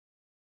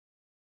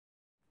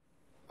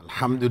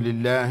الحمد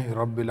لله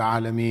رب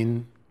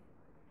العالمين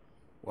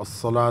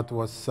والصلاة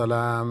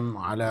والسلام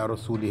على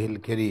رسوله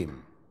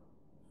الكريم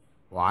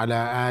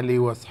وعلى آله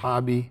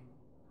وأصحابه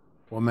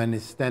ومن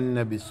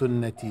استنى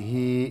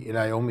بسنته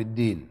إلى يوم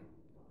الدين.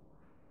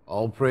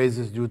 All praise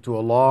is due to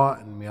Allah,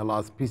 and may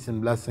Allah's peace and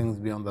blessings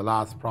be on the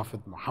last Prophet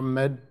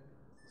Muhammad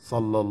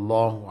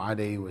sallallahu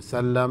alayhi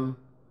wasallam,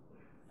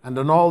 and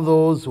on all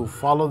those who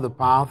follow the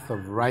path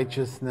of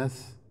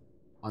righteousness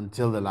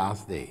until the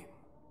last day.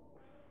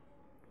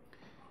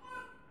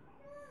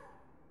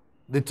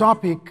 The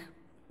topic,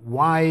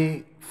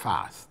 why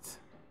fast,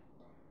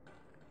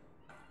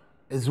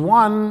 is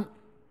one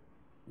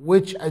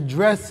which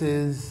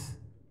addresses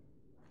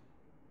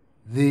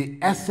the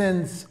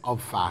essence of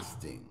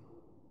fasting.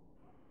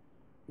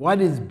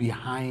 What is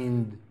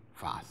behind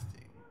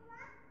fasting?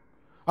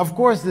 Of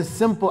course, the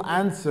simple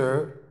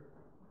answer,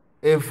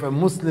 if a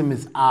Muslim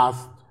is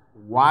asked,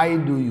 why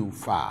do you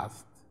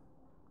fast?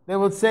 They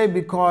would say,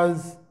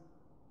 because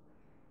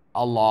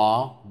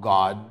Allah,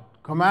 God,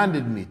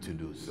 commanded me to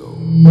do so.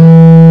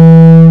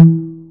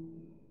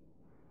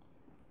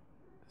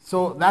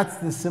 So that's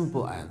the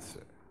simple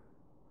answer.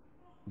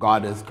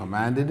 God has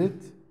commanded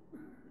it,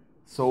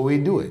 so we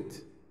do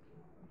it.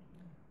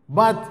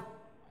 But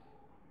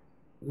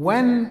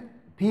when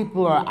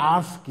people are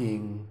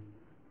asking,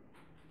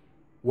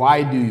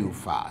 why do you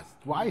fast?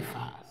 Why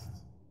fast?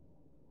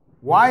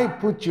 Why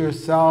put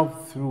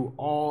yourself through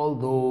all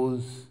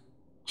those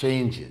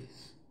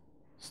changes?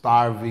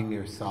 Starving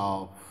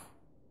yourself,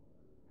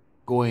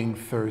 going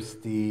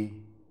thirsty,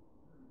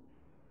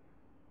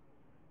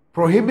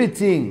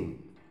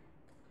 prohibiting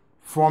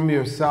from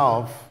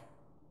yourself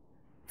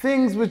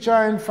things which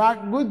are in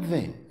fact good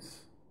things.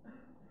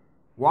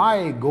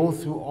 Why go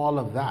through all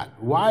of that?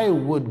 Why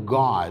would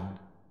God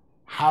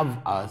have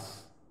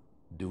us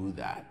do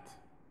that?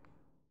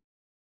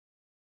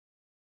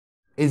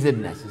 Is it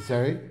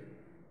necessary?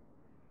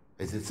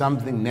 Is it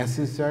something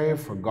necessary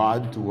for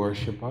God to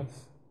worship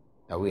us,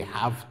 that we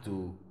have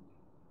to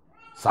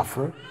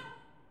suffer?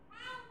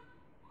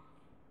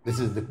 This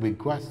is the big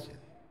question.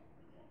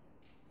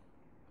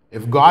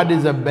 If God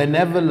is a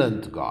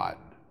benevolent God,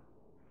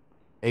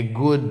 a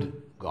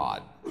good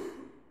God,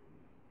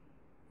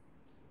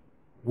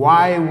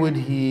 why would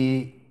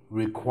He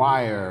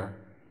require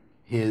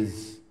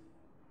His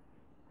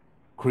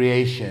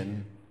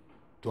creation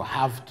to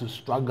have to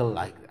struggle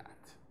like that,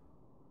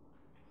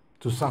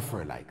 to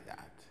suffer like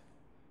that?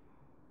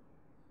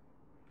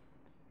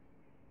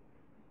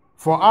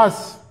 For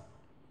us,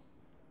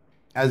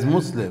 as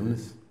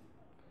Muslims,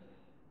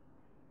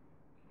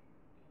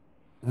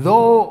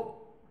 though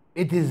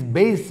it is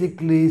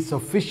basically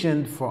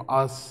sufficient for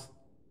us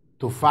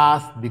to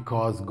fast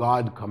because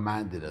God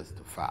commanded us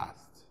to fast,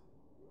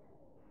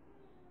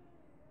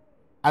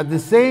 at the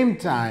same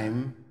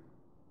time,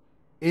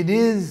 it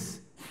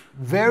is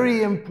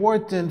very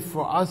important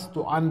for us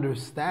to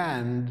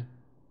understand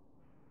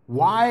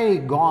why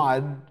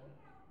God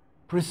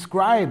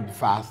prescribed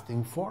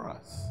fasting for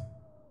us,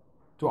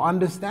 to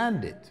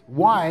understand it.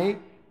 Why?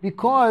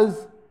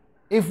 Because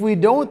if we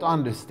don't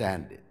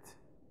understand it,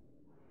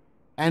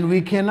 and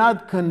we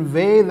cannot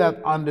convey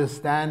that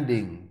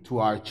understanding to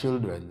our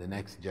children, the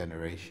next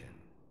generation,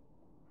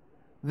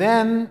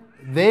 then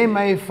they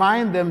may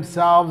find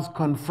themselves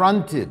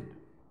confronted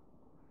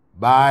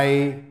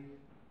by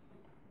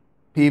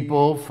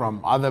people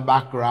from other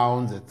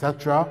backgrounds,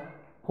 etc.,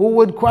 who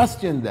would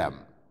question them.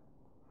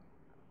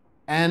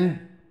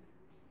 And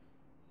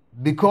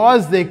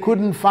because they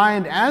couldn't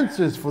find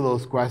answers for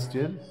those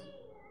questions,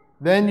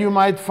 then you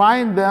might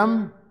find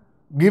them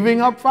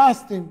giving up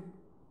fasting,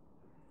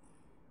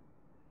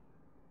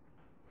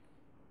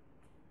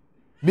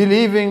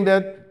 believing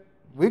that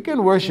we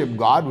can worship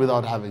God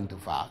without having to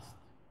fast.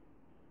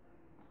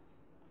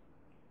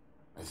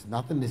 It's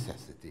not a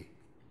necessity.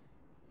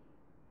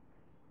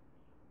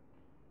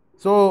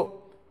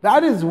 So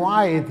that is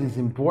why it is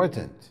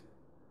important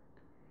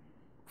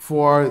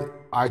for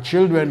our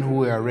children who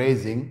we are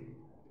raising,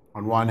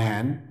 on one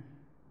hand,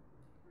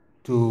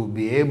 to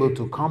be able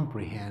to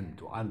comprehend,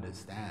 to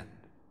understand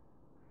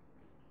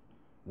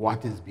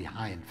what is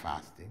behind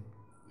fasting.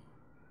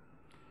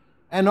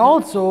 And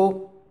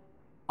also,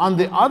 on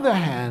the other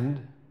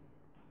hand,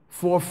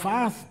 for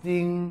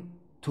fasting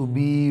to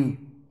be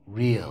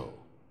real.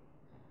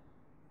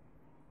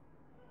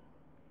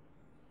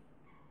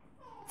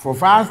 For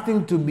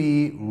fasting to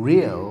be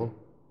real,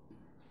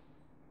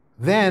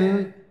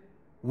 then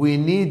we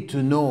need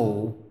to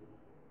know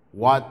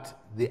what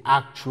the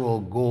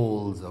actual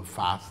goals of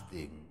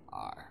fasting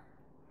are.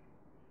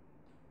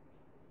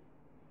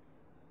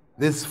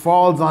 This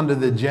falls under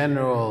the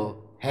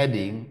general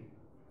heading,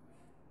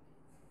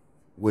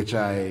 which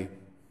I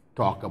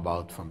talk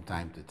about from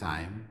time to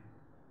time,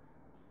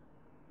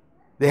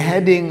 the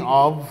heading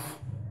of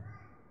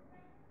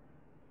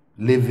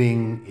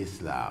living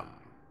Islam.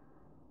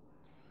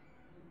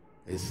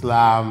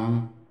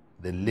 Islam,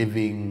 the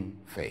living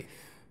faith.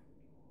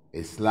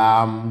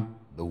 Islam,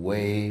 the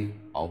way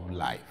of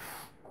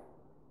life.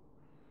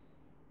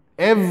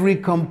 Every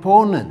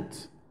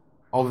component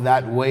of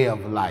that way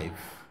of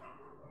life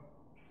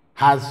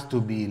has to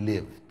be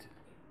lived.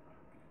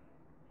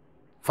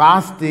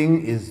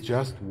 Fasting is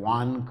just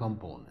one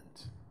component.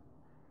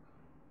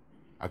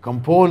 A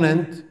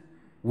component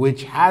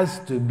which has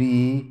to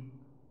be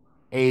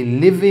a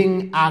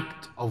living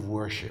act of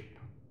worship.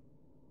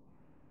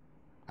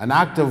 An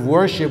act of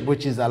worship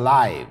which is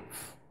alive,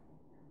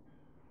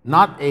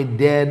 not a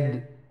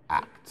dead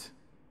act,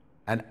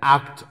 an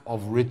act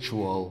of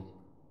ritual,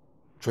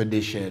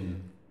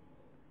 tradition,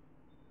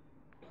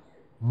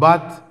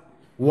 but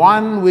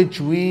one which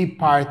we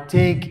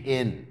partake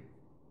in,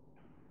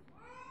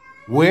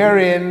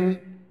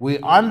 wherein we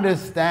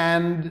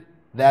understand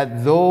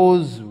that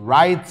those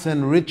rites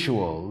and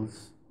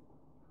rituals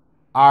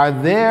are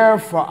there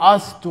for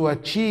us to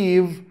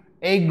achieve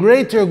a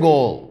greater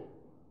goal,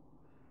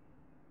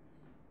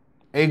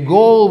 a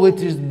goal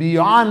which is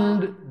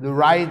beyond the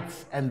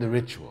rites and the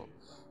rituals.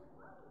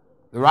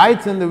 The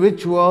rites and the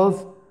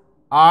rituals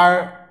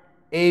are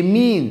a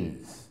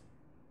means,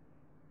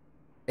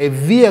 a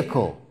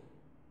vehicle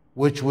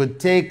which would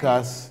take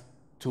us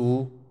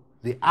to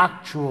the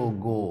actual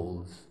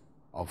goals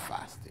of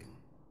fasting.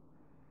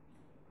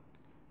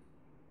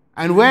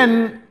 And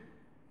when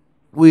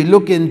we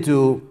look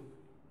into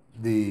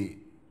the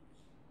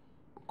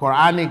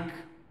Quranic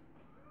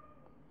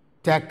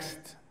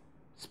text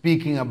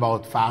speaking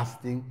about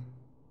fasting,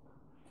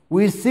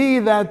 we see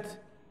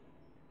that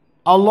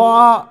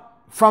Allah,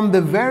 from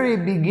the very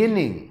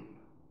beginning,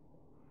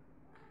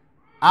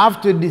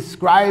 after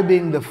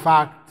describing the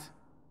fact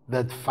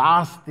that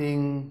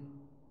fasting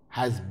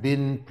has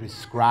been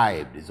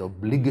prescribed, is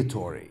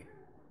obligatory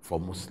for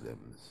Muslims.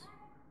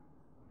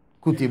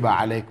 Kutiba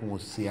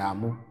alaykumus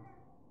siyamu.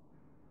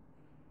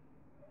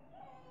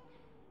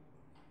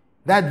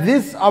 That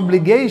this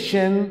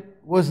obligation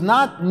was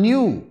not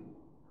new.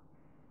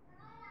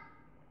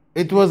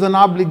 It was an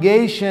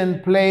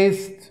obligation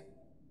placed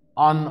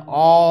on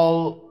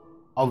all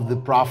of the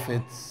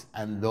prophets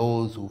and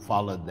those who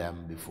followed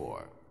them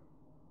before.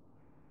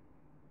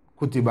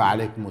 Kutiba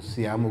alaykumus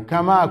siyamu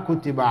kama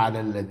kutiba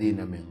ala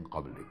alladhina min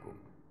qablikum.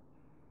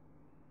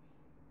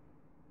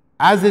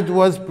 As it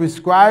was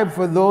prescribed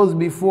for those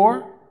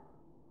before,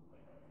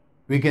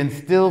 we can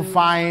still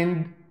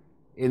find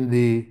in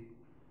the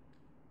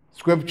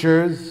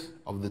scriptures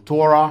of the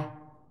Torah,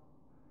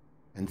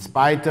 in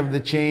spite of the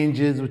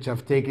changes which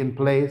have taken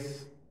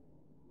place,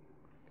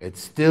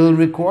 it's still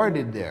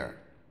recorded there,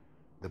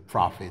 the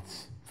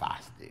prophets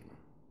fasting.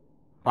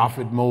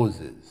 Prophet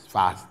Moses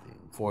fasting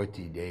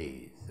 40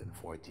 days and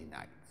 40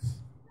 nights.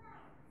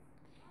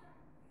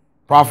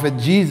 Prophet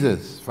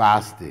Jesus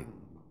fasting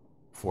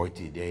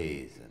 40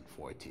 days and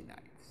 40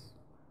 nights.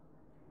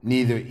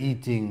 Neither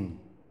eating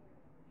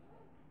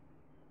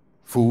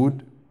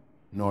food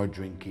nor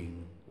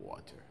drinking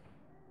water.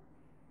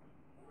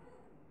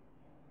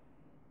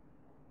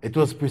 It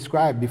was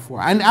prescribed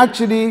before. And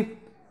actually,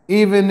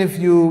 even if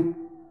you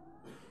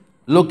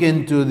look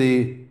into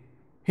the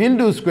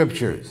Hindu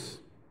scriptures,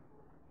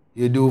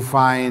 you do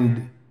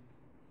find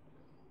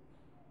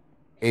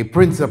a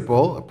Sanskrit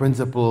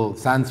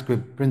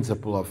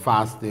principle of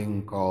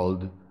fasting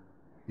called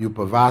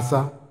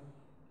Upavasa,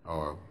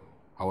 or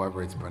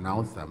however it's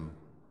pronounced. I'm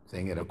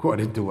saying it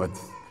according to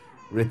what's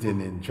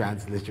written in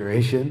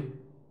transliteration.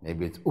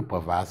 Maybe it's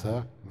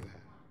Upavasa,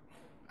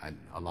 and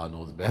Allah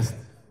knows best.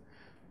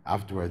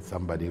 Afterwards,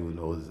 somebody who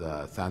knows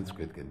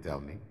Sanskrit can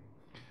tell me.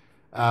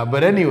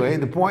 But anyway,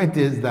 the point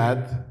is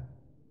that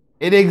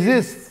it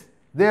exists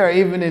there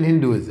even in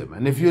Hinduism.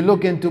 And if you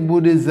look into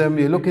Buddhism,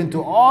 you look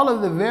into all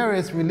of the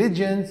various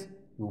religions,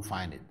 you'll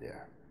find it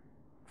there.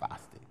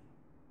 Fasting.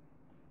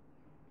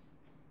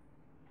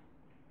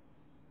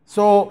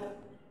 So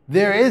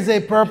there is a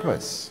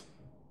purpose.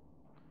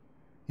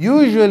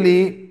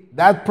 Usually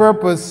that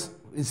purpose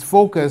is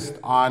focused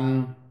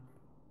on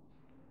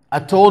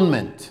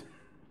atonement.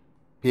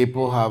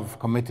 People have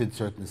committed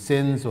certain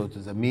sins, so it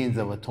is a means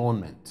of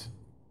atonement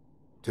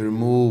to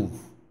remove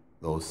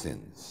those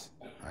sins,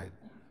 right?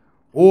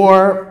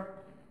 Or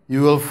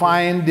you will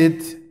find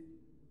it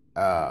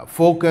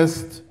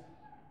focused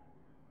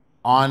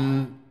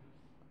on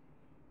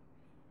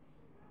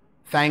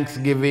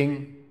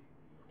thanksgiving.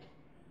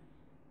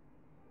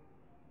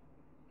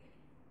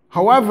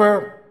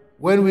 However,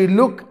 when we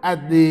look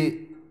at the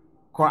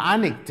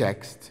Quranic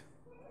text,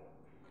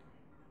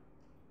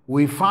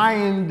 we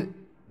find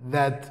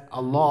that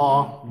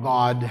Allah,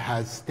 God,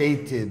 has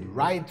stated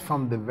right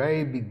from the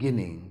very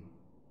beginning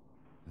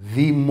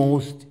the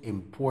most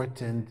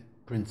important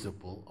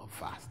principle of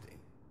fasting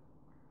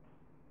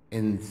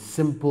in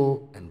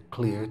simple and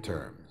clear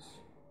terms.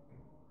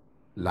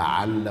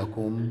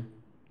 لَعَلَّكُمْ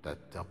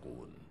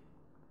تَتَّقُونَ.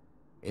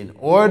 In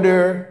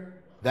order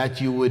that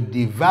you would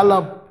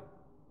develop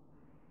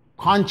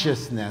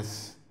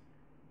consciousness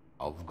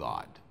of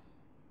God.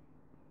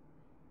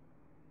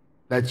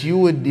 That you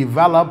would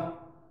develop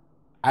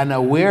an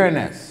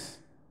awareness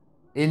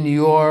in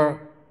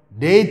your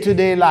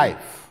day-to-day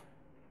life,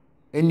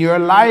 in your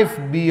life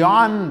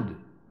beyond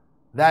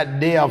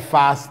that day of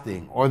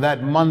fasting or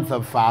that month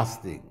of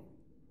fasting,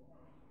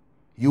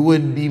 you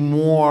would be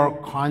more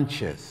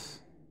conscious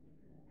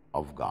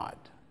of God.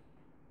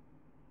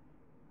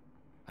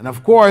 And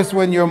of course,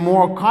 when you're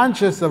more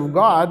conscious of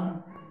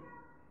God,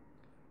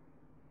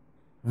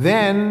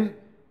 then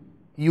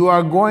you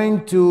are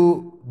going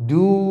to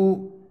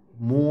do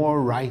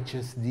more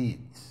righteous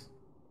deeds.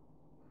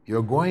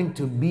 You're going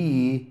to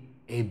be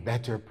a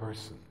better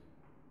person.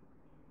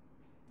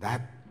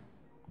 That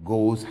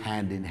goes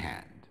hand in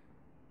hand.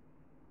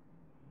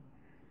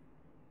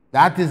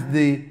 That is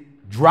the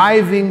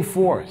driving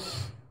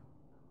force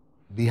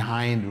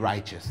behind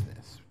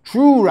righteousness.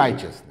 True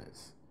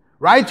righteousness.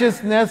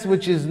 Righteousness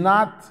which is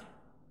not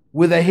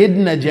with a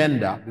hidden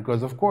agenda,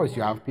 because of course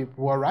you have people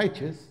who are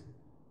righteous,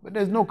 but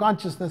there's no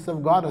consciousness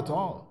of God at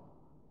all.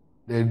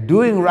 They're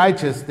doing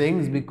righteous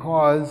things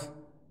because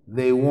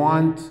they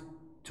want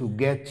to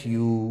get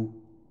you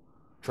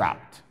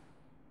trapped.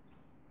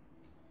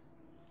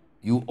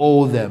 You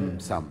owe them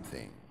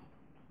something.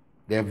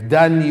 They've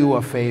done you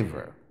a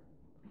favor.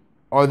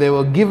 Or they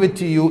will give it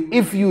to you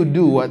if you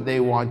do what they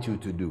want you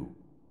to do.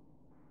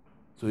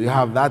 So you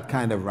have that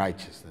kind of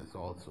righteousness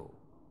also.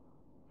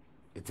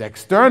 It's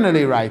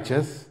externally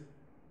righteous,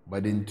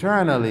 but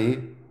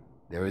internally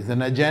there is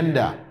an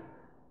agenda.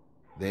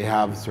 They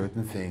have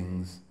certain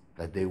things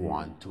that they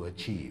want to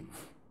achieve.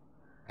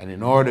 And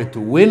in order to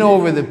win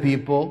over the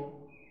people,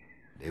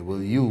 they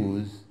will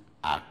use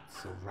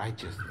acts of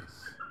righteousness.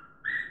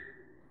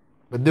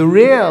 But the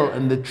real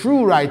and the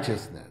true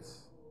righteousness,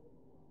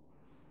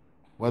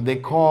 what they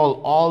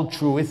call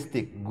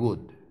altruistic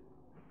good,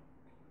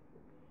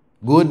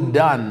 good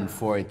done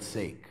for its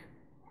sake,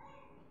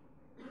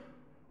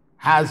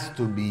 has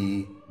to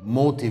be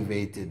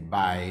motivated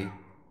by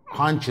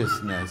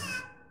consciousness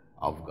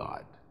of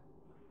God.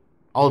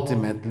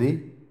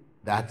 Ultimately,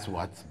 that's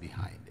what's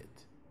behind it.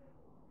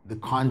 The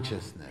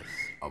consciousness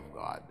of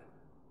God.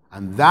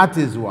 And that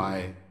is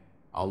why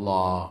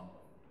Allah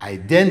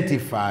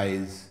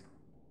identifies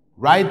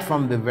right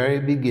from the very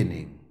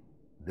beginning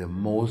the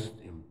most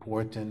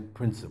important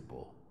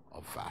principle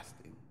of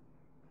fasting: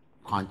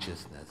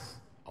 consciousness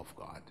of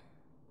God.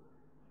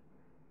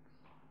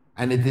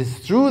 And it is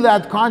through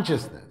that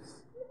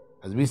consciousness,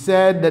 as we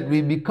said, that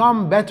we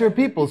become better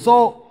people.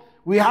 So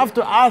we have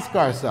to ask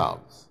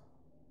ourselves,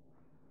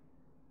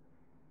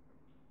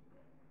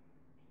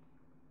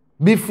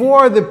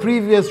 before the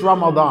previous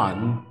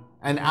Ramadan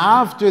and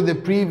after the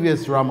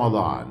previous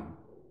Ramadan,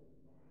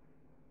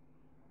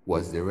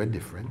 was there a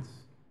difference?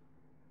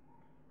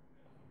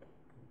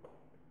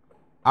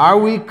 Are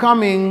we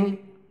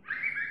coming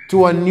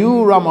to a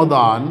new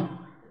Ramadan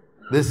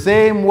the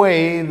same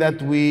way that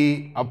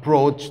we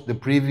approached the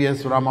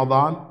previous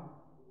Ramadan?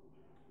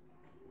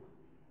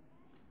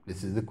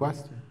 This is the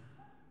question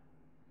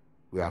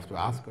we have to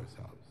ask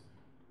ourselves.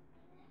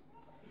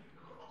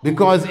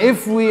 Because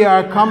if we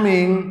are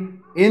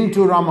coming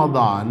into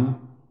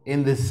Ramadan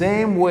in the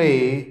same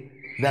way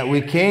that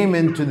we came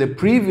into the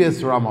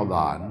previous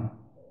Ramadan,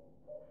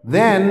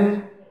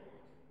 then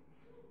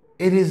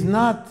it is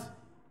not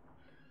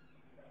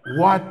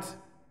what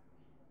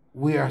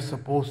we are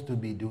supposed to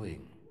be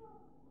doing.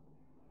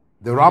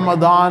 The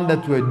Ramadan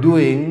that we're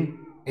doing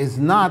is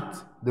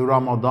not the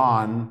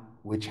Ramadan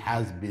which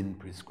has been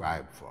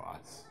prescribed for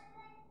us.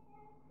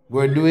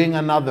 We're doing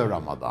another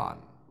Ramadan.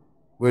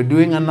 We're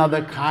doing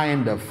another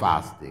kind of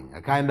fasting,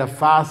 a kind of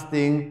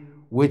fasting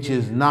which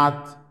is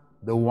not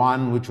the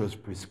one which was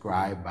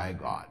prescribed by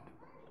God.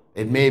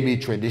 It may be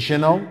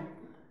traditional,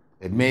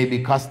 it may be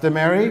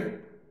customary,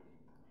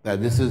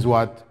 that this is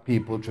what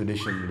people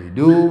traditionally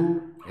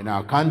do. In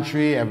our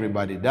country,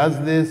 everybody does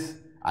this.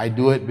 I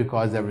do it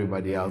because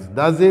everybody else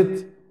does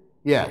it.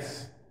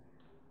 Yes,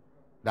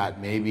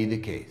 that may be the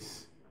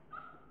case.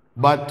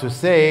 But to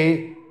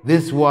say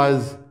this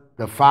was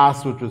the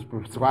fast which was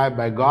prescribed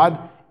by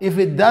God, if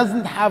it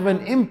doesn't have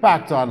an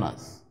impact on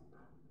us,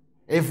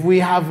 if we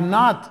have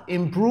not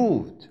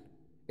improved,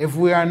 if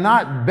we are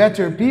not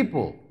better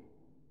people,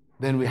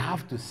 then we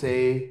have to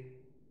say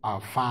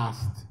our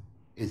fast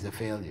is a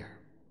failure.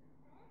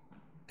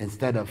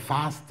 Instead of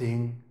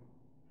fasting,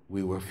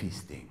 we were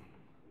feasting.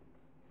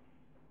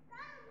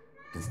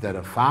 Instead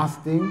of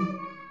fasting,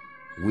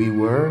 we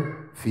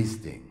were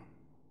feasting.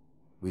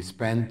 We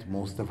spent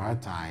most of our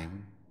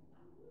time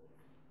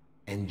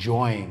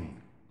enjoying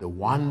the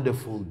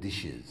wonderful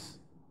dishes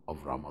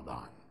of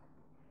Ramadan.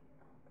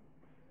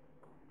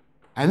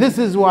 And this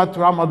is what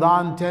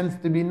Ramadan tends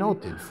to be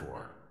noted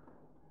for.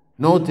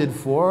 Noted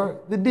for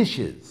the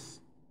dishes.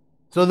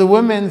 So the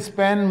women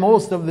spend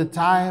most of the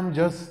time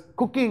just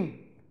cooking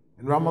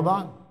in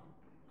Ramadan.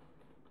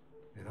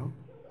 You know?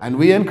 And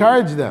we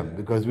encourage them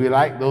because we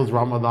like those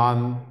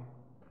Ramadan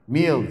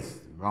meals,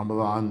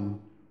 Ramadan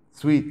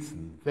sweets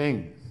and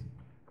things.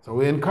 So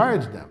we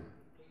encourage them.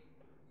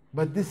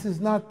 But this is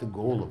not the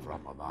goal of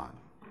Ramadan.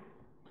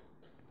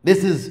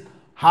 This is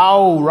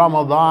how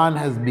Ramadan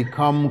has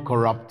become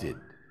corrupted.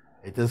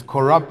 It has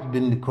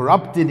been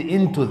corrupted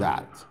into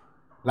that.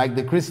 Like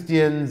the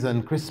Christians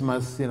and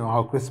Christmas, you know,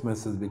 how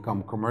Christmas has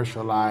become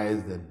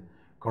commercialized and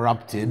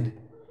corrupted.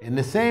 In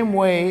the same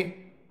way,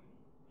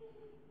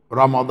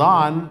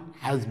 Ramadan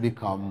has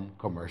become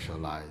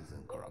commercialized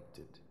and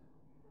corrupted.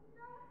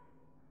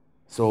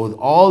 So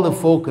all the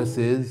focus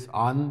is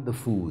on the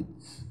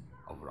foods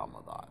of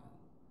Ramadan.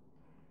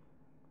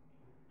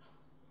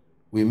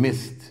 We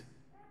missed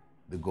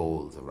the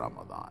goals of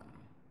Ramadan.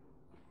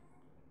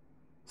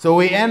 So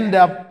we end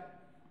up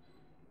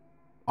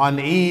on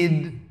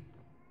Eid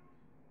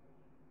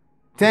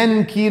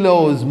 10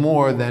 kilos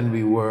more than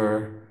we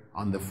were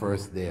on the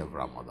first day of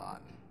Ramadan.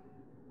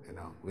 You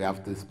know, we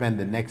have to spend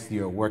the next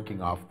year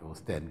working off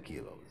those 10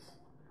 kilos,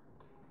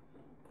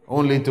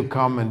 only to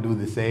come and do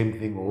the same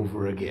thing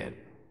over again.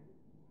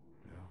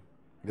 You know,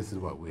 this is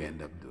what we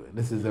end up doing.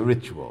 This is a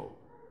ritual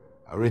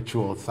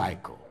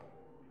cycle.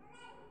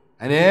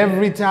 And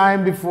every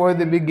time before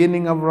the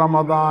beginning of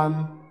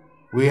Ramadan,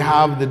 we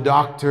have the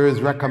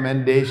doctor's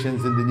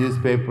recommendations in the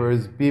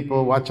newspapers.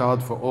 People, watch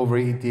out for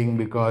overeating,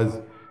 because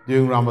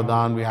during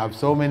Ramadan we have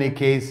so many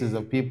cases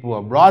of people who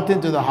are brought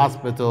into the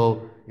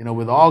hospital, you know,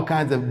 with all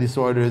kinds of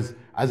disorders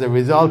as a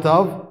result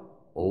of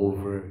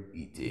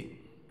overeating.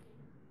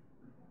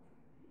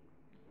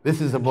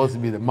 This is supposed to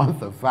be the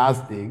month of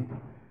fasting,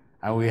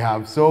 and we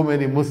have so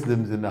many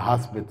Muslims in the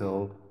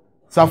hospital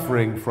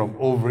suffering from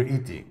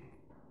overeating.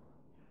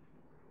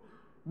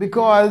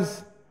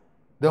 Because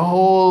the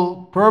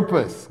whole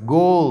purpose,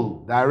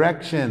 goal,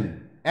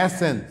 direction,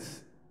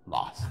 essence,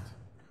 lost.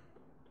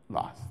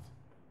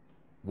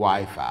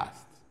 Why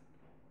fast?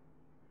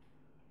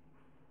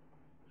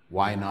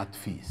 Why not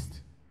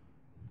feast?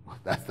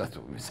 That's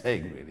what we're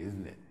saying, really,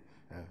 isn't it?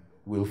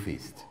 We'll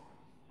feast.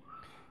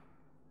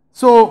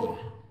 So,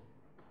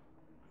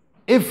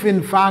 if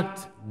in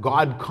fact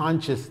God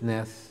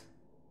consciousness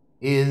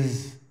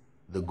is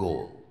the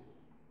goal,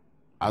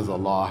 as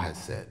Allah has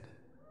said,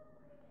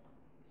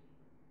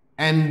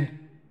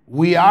 and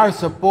we are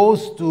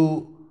supposed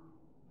to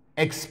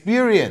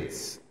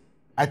experience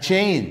a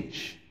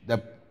change.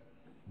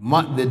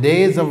 The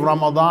days of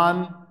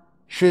Ramadan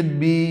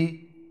should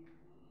be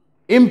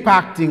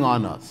impacting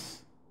on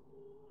us.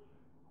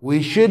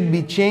 We should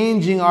be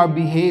changing our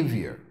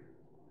behavior,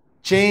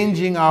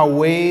 changing our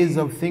ways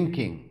of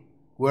thinking.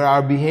 Where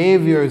our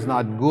behavior is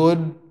not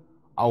good,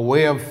 our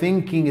way of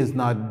thinking is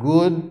not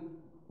good,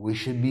 we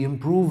should be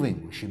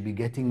improving, we should be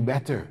getting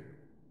better.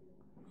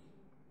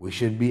 We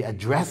should be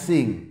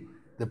addressing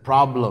the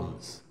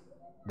problems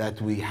that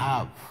we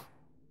have,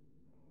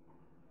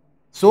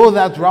 so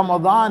that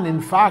Ramadan, in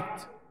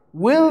fact,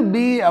 will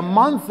be a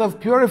month of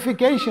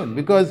purification.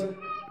 Because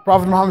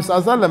Prophet Muhammad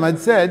ﷺ had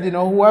said, you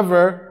know,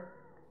 whoever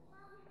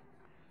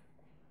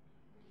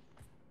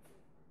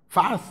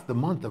fasts the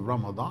month of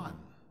Ramadan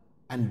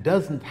and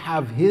doesn't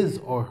have his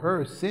or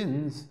her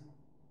sins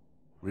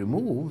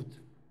removed,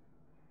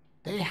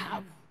 they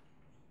have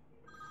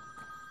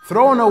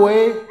thrown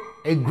away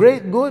a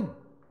great good.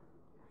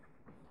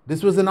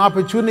 This was an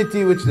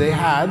opportunity which they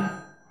had,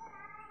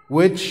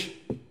 which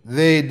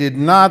they did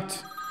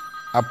not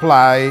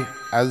apply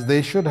as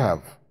they should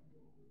have.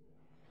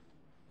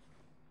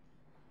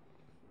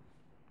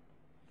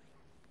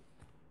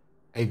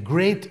 A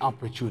great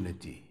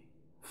opportunity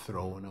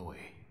thrown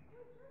away.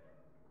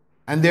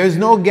 And there's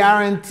no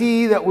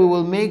guarantee that we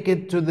will make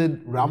it to the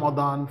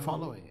Ramadan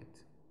following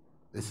it.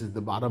 This is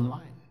the bottom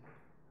line.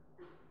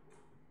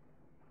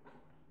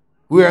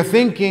 We are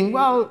thinking,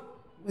 well,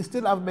 we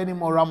still have many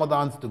more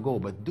Ramadans to go,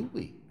 but do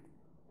we?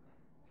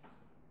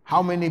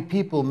 How many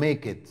people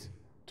make it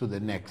to the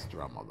next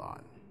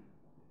Ramadan?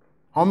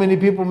 How many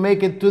people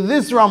make it to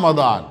this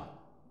Ramadan?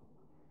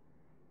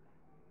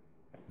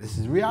 This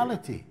is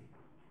reality.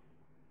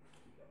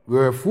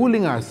 We're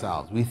fooling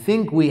ourselves. We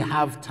think we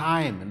have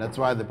time, and that's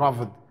why the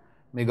Prophet,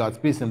 may God's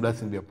peace and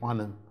blessing be upon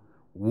him,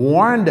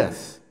 warned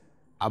us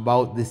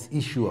about this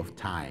issue of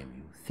time.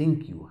 You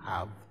think you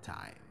have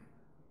time.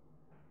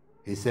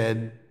 He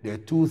said there are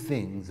two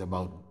things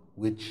about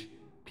which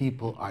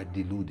people are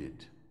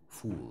deluded,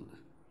 fooled.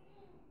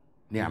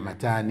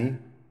 نِعْمَتَانِ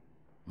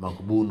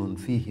مَغْبُونٌ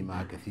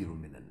فِيهِمَا كَثِيرٌ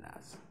مِنَ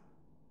النَّاسِ.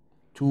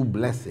 Two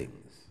blessings.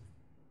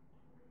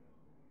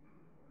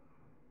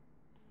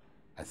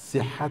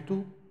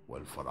 الصحة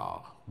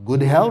والفراغ.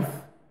 Good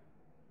health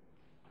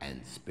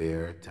and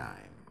spare time.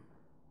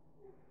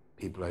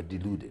 People are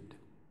deluded.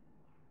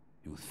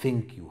 You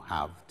think you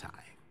have time,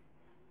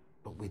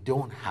 but we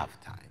don't have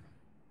time.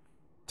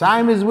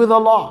 Time is with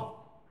Allah.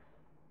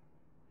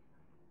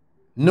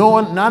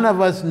 None of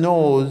us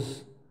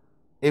knows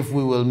if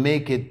we will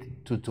make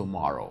it to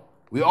tomorrow.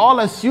 We all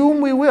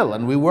assume we will,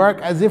 and we work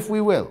as if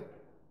we will.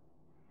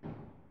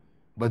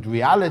 But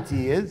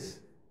reality is,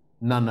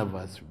 none of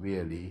us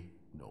really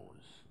knows.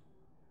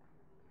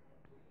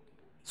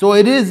 So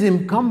it is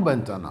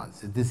incumbent on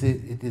us, it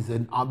is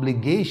an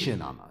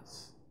obligation on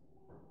us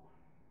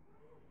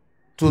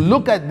to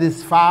look at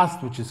this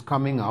fast which is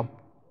coming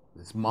up,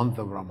 this month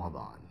of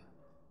Ramadan.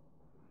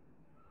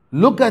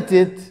 Look at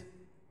it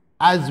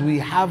as we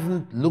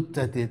haven't looked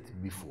at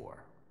it before.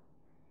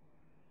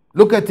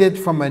 Look at it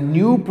from a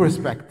new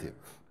perspective.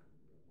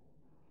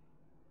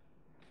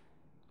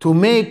 To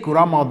make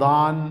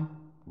Ramadan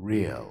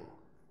real.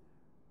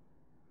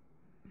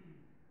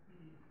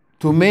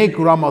 to make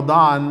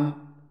Ramadan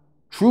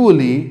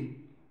truly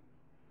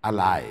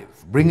alive.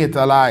 Bring it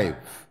alive.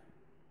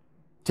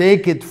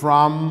 Take it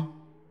from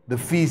the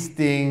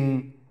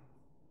feasting,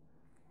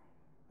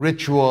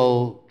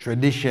 ritual,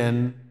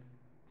 tradition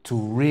to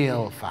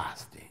real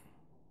fasting.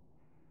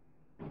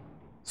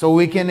 So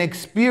we can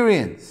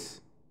experience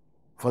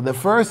for the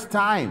first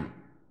time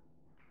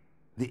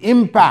the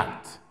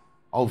impact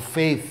of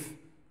faith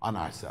on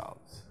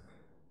ourselves.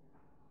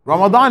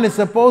 Ramadan is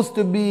supposed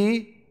to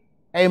be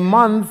a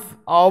month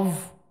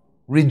of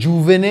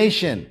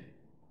rejuvenation,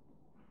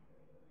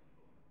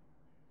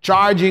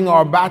 charging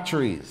our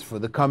batteries for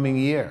the coming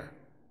year.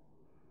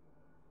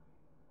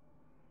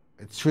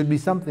 It should be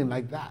something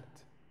like that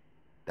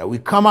we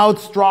come out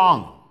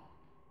strong.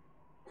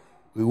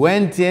 We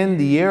went in,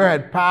 the year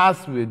had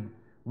passed, we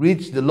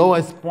reached the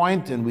lowest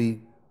point, and we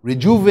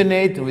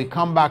rejuvenate and we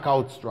come back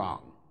out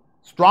strong.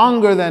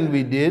 Stronger than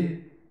we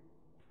did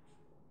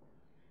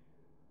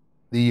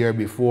the year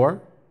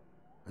before,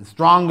 and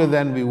stronger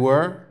than we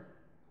were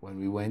when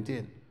we went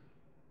in.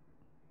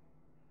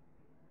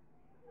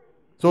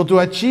 So to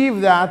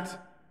achieve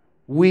that,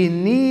 we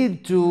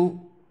need to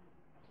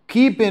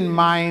keep in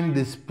mind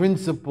this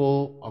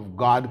principle of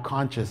God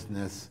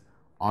consciousness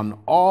on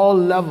all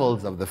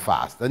levels of the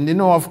fast. And you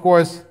know, of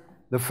course,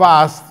 the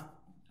fast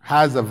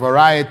has a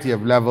variety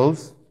of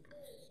levels.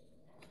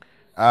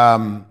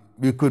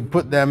 We could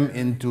put them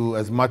into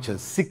as much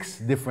as 6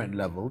 different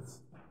levels.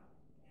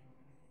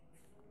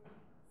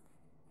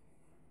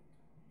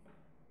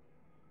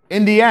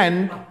 In the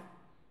end,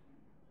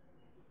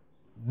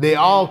 they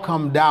all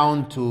come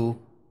down to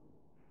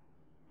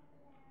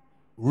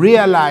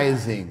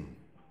realizing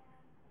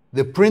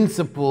the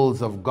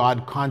principles of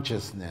God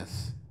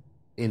consciousness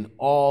in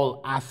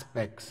all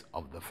aspects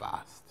of the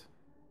fast.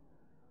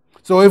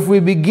 So if we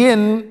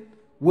begin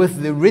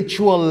with the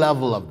ritual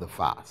level of the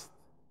fast,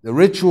 the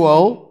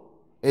ritual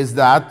is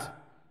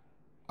that,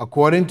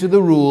 according to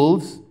the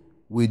rules,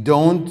 we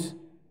don't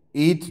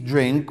eat,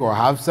 drink, or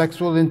have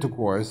sexual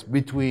intercourse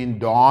between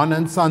dawn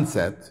and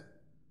sunset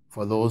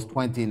for those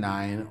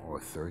 29 or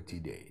 30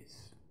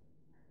 days.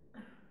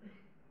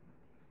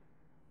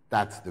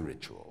 That's the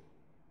ritual.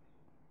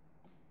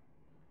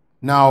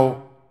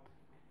 Now,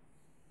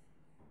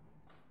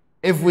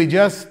 if we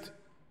just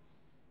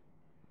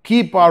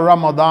keep our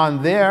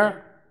Ramadan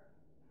there,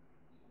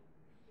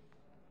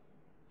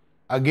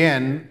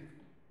 again,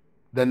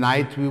 the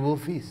night we will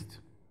feast.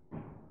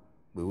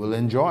 We will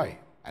enjoy.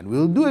 And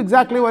we'll do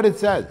exactly what it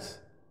says.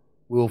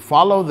 We'll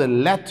follow the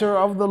letter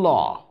of the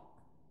law.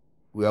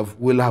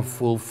 We'll have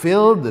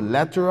fulfilled the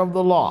letter of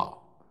the law.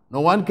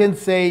 No one can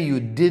say you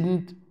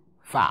didn't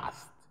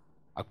fast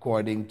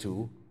according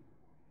to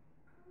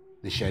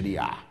the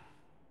Sharia.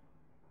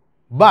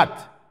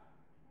 But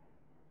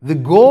the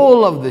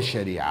goal of the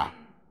Sharia,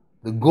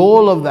 the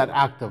goal of that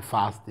act of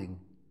fasting,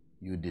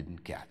 you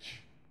didn't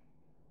catch.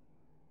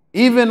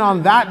 Even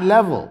on that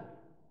level,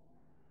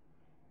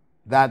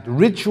 that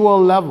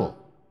ritual level,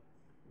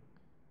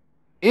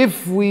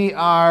 if we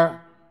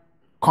are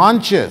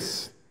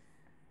conscious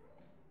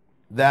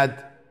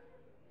that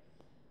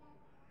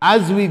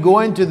as we go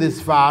into this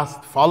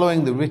fast,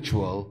 following the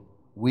ritual,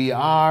 we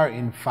are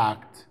in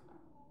fact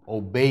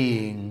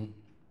obeying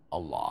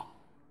Allah.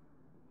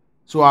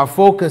 So our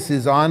focus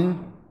is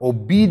on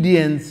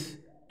obedience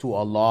to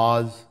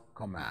Allah's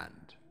command.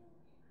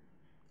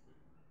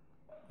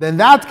 Then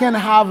that can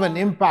have an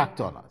impact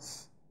on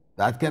us.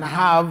 That can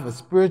have a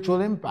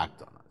spiritual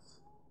impact on us.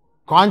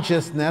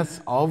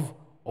 Consciousness of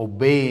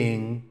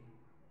obeying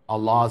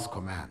Allah's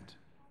command.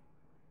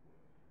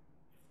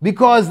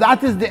 Because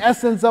that is the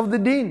essence of the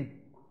deen.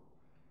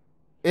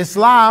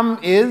 Islam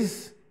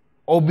is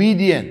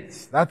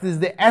obedience. That is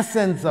the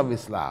essence of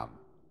Islam.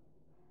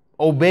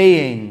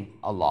 Obeying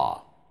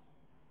Allah.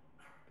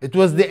 It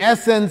was the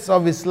essence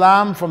of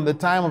Islam from the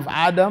time of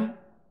Adam.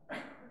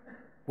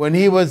 When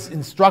he was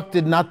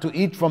instructed not to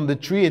eat from the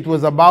tree, it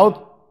was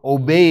about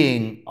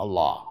obeying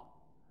Allah.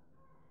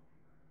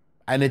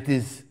 And it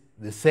is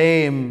the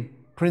same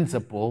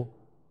principle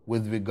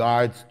with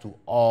regards to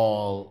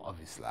all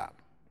of Islam.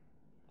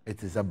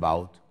 It is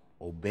about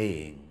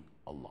obeying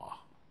Allah.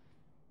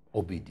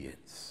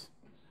 Obedience.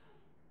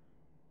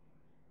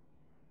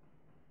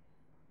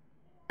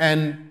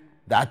 And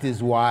that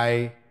is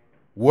why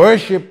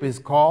worship is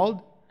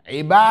called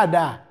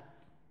ibadah.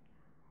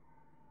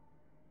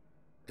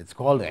 It's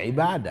called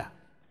ibadah.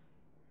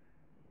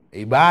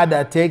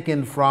 Ibadah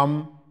taken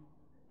from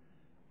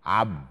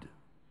abd,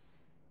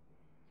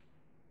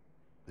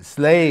 the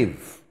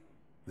slave,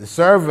 the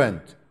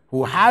servant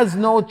who has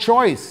no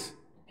choice.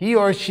 He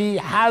or she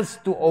has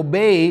to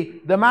obey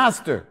the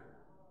master.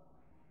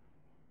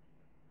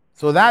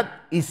 So that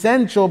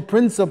essential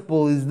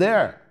principle is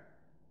there.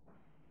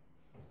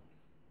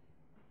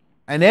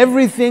 And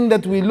everything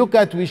that we look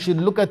at, we should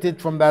look at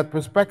it from that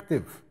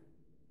perspective.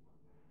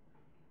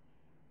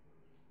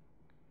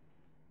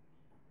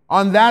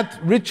 On that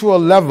ritual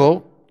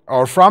level,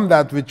 or from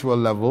that ritual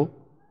level,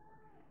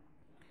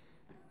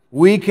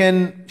 we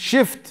can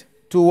shift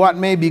to what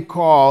may be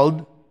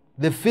called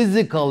the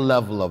physical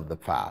level of the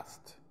fast.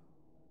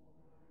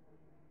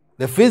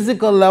 The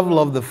physical level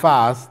of the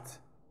fast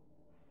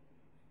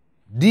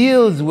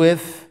deals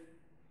with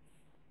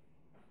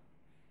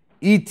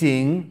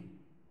eating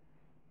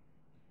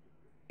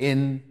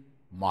in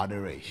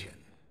moderation.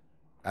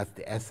 That's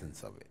the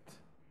essence of it.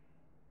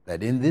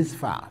 That in this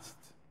fast,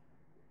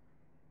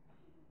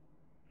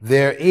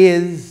 there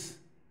is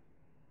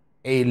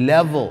a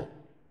level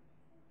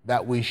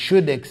that we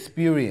should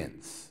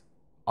experience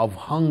of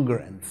hunger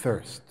and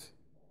thirst.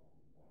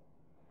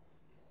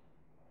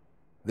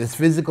 This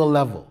physical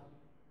level.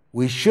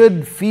 We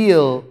should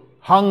feel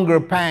hunger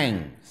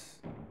pangs,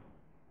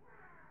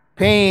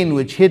 pain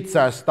which hits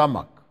our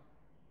stomach,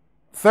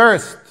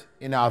 thirst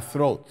in our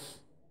throats.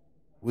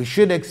 We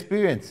should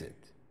experience it.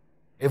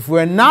 If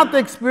we're not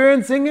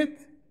experiencing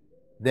it,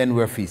 then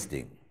we're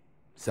feasting.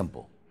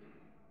 Simple.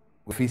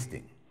 We're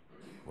feasting.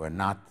 We're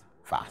not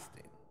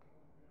fasting.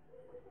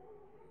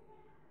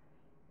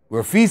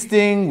 We're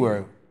feasting,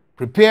 we're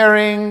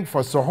preparing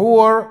for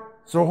suhoor.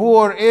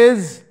 Suhoor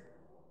is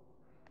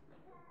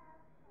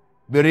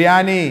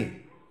biryani,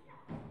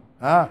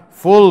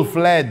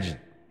 full-fledged.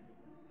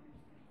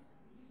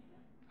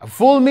 A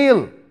full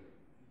meal.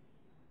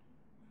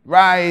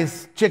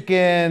 Rice,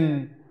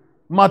 chicken,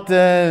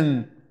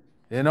 mutton,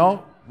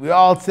 we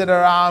all sit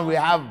around, we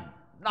have,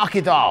 knock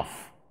it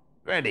off,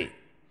 ready.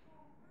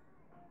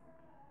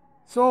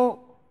 So,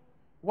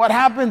 what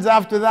happens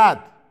after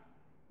that?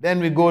 Then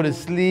we go to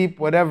sleep,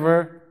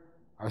 whatever.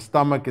 Our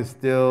stomach is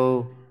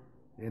still,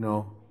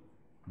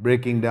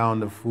 breaking down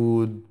the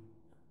food.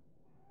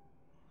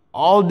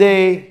 All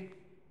day,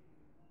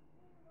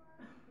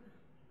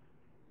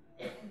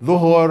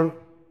 Dhuhr,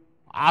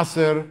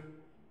 Asr,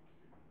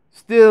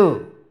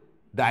 still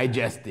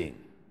digesting.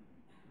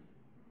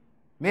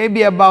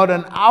 Maybe about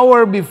an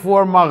hour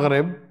before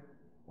Maghrib,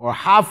 or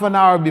half an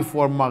hour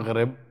before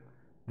Maghrib,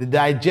 the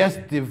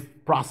digestive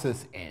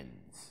process ends.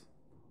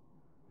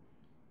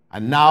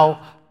 And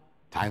now,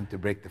 time to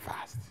break the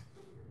fast.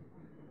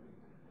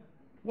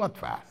 What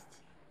fast?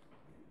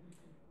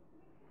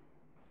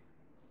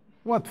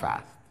 What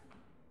fast?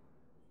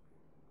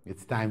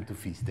 It's time to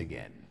feast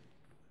again.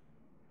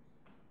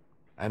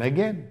 And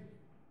again.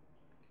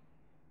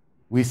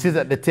 We sit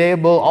at the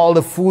table, all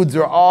the foods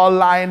are all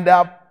lined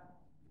up.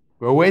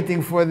 We're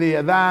waiting for the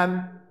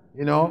adhan,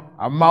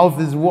 our mouth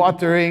is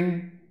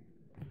watering.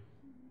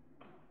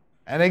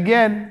 And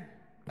again,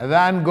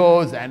 adhan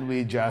goes and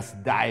we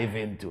just dive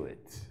into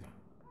it.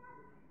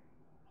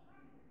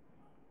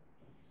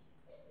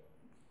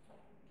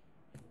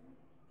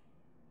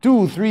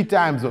 Two, 3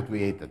 times what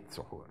we ate at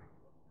suhoor.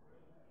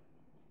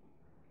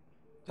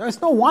 So it's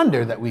no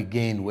wonder that we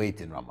gain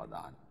weight in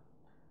Ramadan.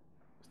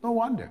 It's no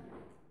wonder.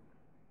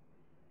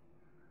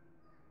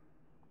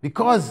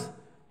 Because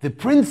the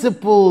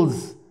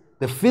principles,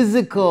 the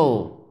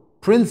physical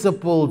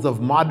principles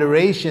of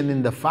moderation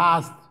in the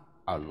fast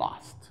are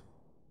lost.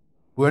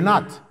 We're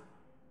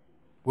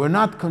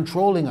not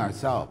controlling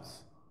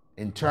ourselves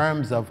in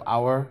terms of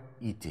our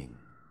eating.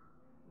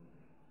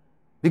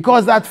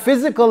 Because that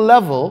physical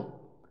level,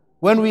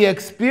 when we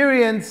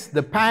experience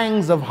the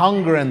pangs of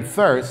hunger and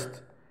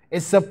thirst,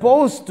 is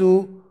supposed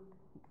to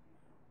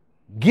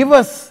give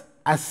us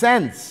a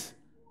sense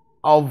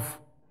of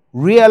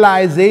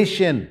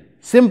realization,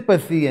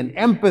 sympathy, and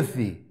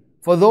empathy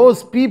for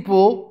those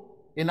people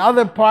in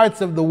other parts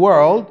of the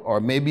world,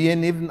 or maybe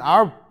in even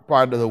our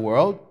part of the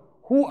world,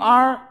 who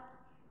are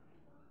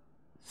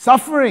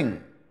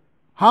suffering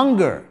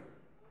hunger,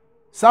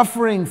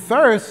 suffering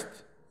thirst,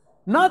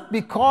 not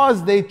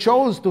because they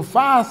chose to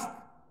fast,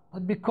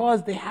 but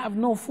because they have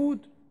no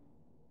food.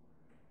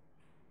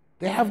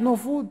 They have no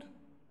food,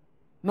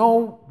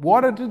 no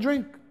water to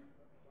drink.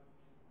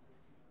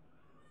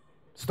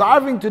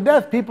 Starving to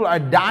death. People are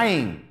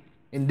dying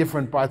in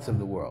different parts of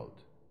the world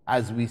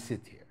as we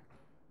sit here.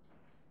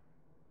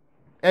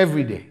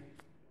 Every day.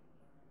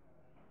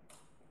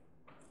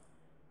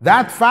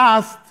 That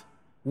fast,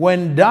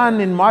 when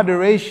done in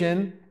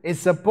moderation, is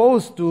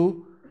supposed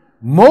to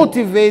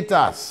motivate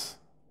us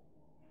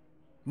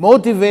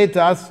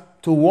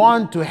to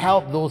want to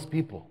help those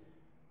people.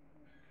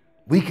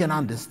 We can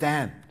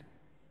understand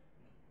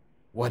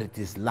what it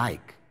is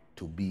like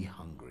to be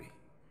hungry.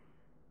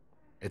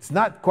 It's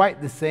not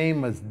quite the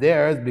same as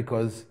theirs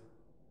because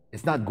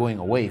it's not going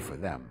away for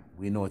them.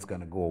 We know it's going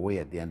to go away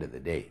at the end of the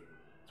day.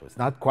 So it's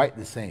not quite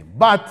the same.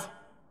 But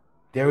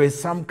there is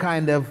some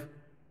kind of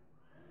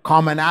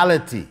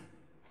commonality.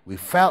 We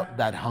felt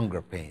that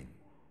hunger pain.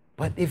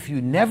 But if you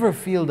never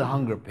feel the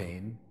hunger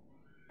pain,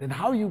 then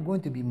how are you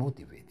going to be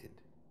motivated?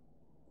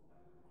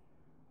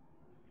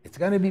 It's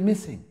going to be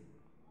missing.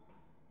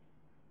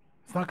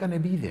 It's not going to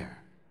be there.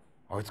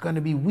 Or it's going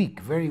to be weak,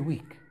 very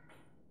weak.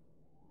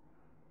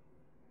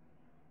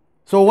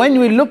 So when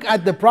we look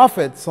at the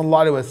Prophet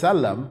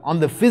ﷺ on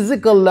the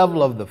physical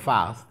level of the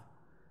fast,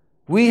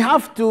 we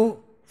have to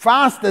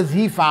fast as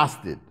he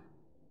fasted.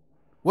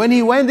 When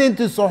he went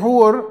into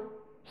suhoor,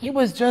 he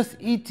was just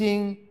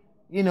eating,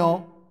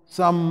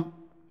 some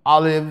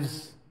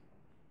olives,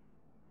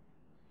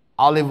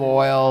 olive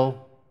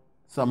oil,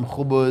 some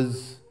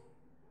khubuz,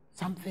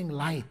 something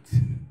light.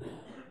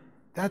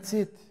 That's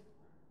it.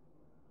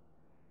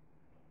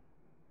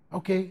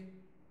 Okay,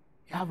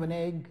 you have an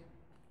egg,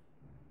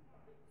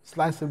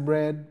 slice of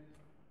bread.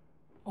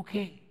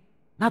 Okay,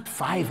 not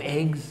 5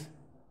 eggs,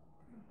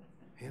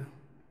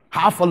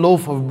 half a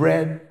loaf of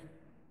bread.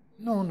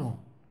 No.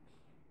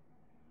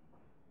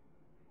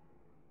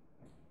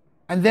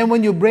 And then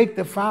when you break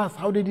the fast,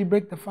 how did he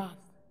break the fast?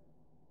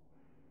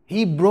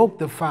 He broke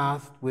the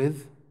fast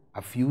with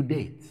a few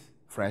dates,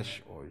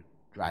 fresh or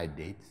dried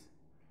dates,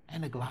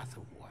 and a glass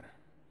of water.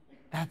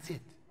 That's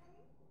it.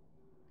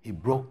 He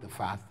broke the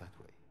fast that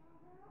way.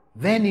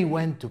 Then he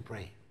went to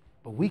pray.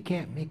 But we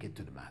can't make it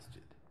to the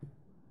masjid.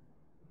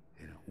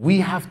 We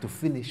have to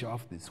finish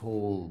off this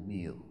whole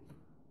meal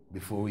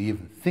before we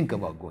even think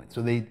about going.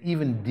 So they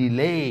even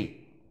delay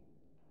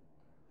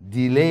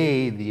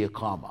the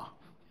iqamah,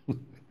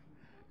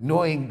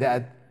 knowing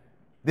that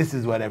this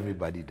is what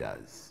everybody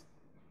does.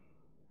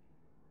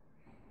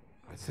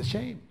 It's a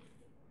shame.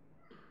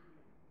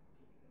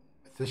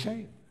 It's a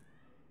shame.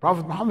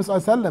 Prophet Muhammad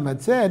ﷺ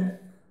had said,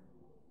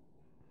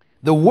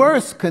 the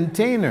worst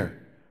container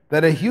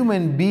that a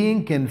human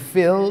being can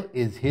fill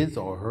is his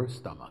or her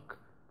stomach.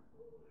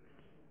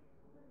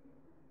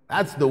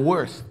 That's the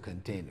worst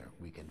container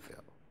we can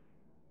fill.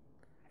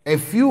 A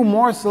few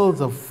morsels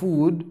of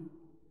food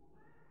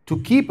to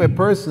keep a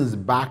person's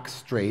back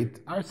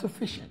straight are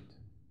sufficient.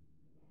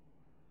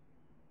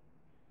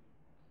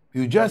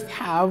 You just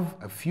have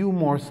a few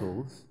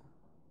morsels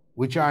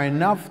which are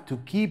enough to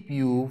keep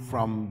you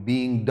from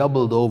being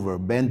doubled over,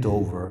 bent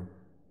over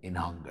in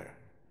hunger.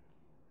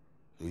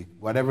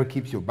 Whatever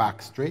keeps your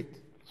back straight,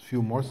 a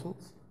few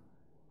morsels,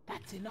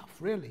 that's enough,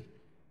 really.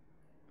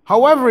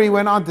 However, he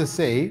went on to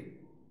say,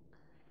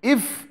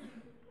 if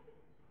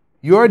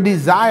your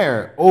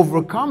desire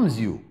overcomes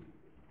you,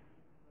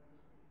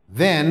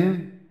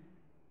 then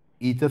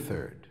eat a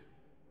third,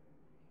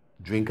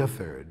 drink a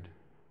third,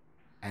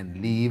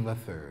 and leave a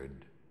third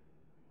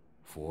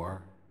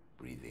for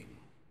breathing.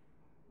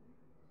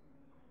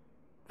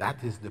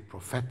 That is the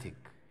prophetic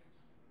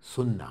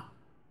sunnah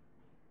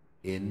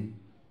in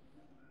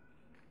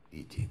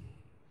eating.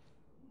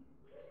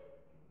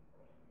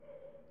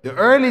 The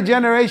early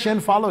generation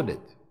followed it.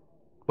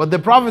 But the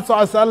Prophet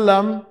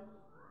ﷺ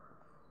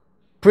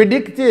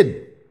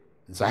predicted,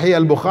 in Sahih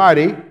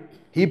al-Bukhari,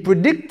 he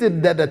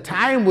predicted that a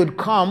time would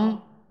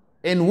come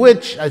in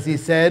which, as he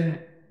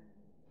said,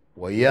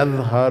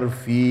 وَيَظْهَرْ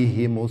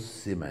فِيهِمُ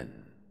السِّمَنُ,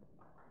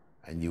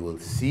 and you will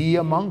see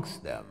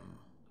amongst them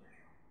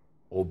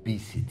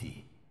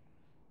obesity.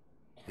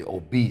 The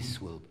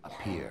obese will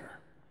appear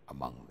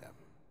among them.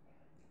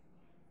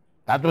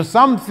 That was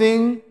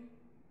something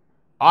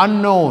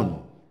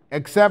unknown,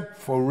 except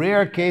for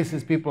rare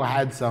cases. People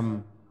had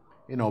some,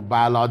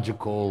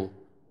 biological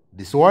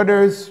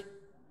disorders.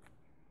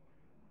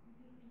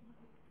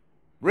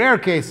 Rare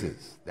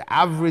cases. The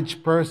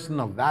average person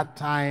of that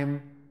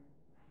time,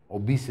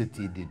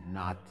 obesity did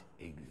not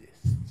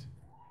exist.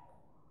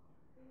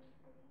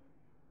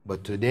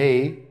 But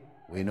today,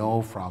 we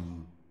know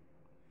from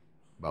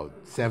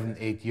about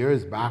 7-8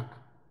 years back,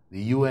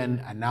 the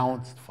UN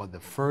announced for the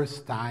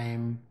first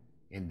time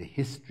in the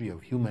history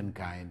of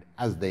humankind,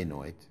 as they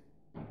know it,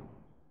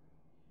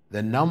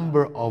 the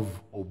number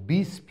of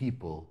obese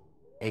people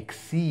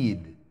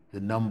exceed the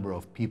number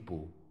of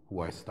people who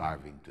are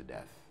starving to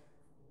death.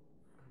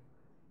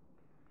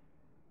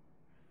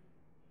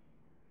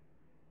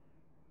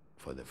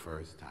 For the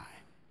first time.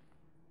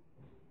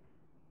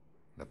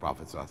 The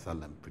Prophet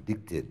ﷺ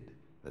predicted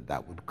that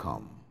that would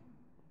come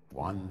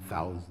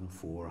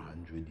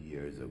 1,400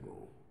 years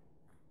ago.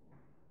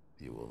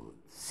 You will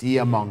see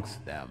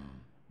amongst them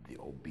the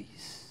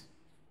obese.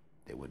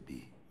 There would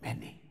be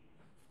many.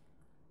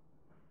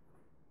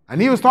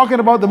 And he was talking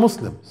about the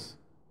Muslims.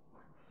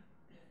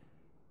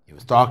 He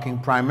was talking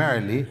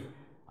primarily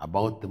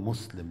about the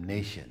Muslim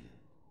nation,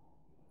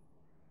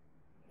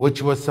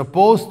 which was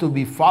supposed to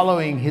be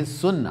following his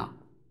sunnah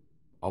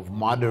of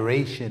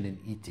moderation in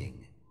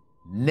eating,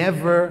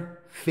 never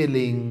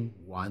filling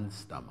one's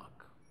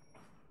stomach.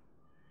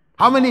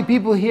 How many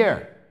people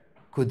here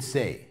could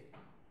say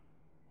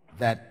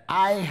that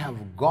I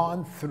have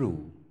gone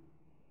through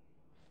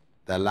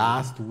the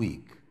last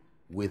week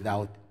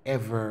without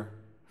ever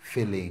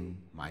filling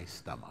my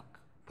stomach?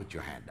 Put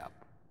your hand up.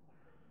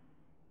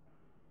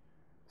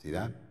 See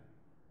that?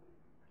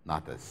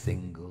 Not a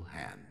single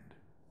hand.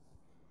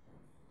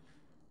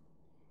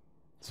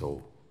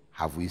 So,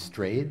 have we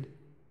strayed?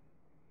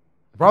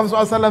 The Prophet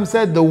ﷺ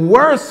said the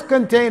worst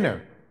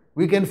container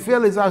we can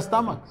fill is our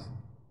stomachs.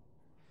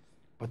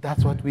 But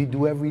that's what we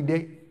do every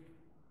day.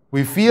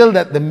 We feel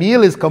that the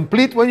meal is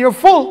complete when you're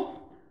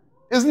full,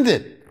 isn't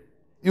it?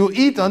 You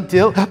eat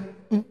until,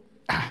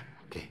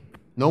 okay,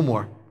 no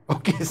more.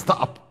 Okay,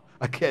 stop.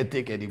 I can't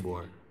take any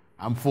more.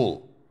 I'm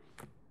full.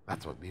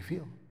 That's what we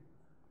feel.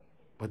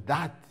 But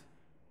that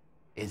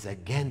is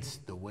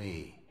against the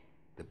way,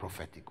 the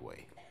prophetic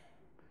way.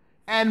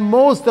 And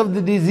most of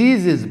the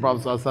diseases, the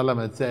Prophet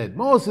ﷺ had said,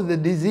 most of the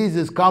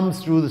diseases comes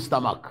through the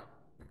stomach.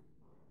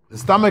 The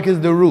stomach is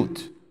the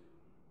root.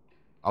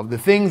 of the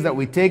things that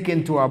we take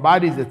into our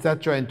bodies,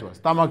 etc., into our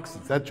stomachs,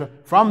 etc.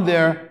 From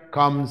there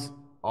comes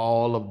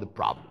all of the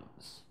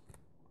problems.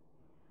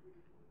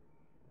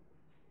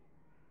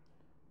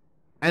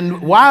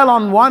 And while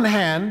on one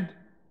hand,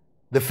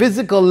 the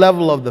physical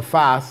level of the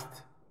fast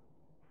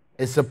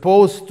is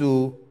supposed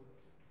to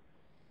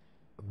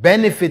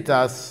benefit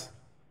us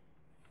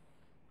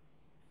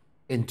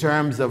in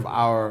terms of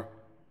our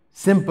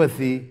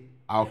sympathy,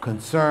 our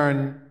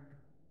concern,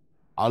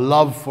 our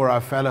love for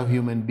our fellow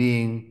human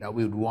being, that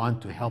we would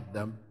want to help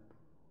them.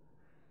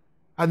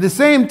 At the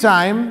same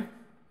time,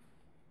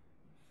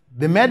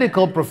 the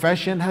medical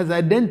profession has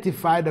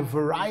identified a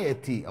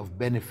variety of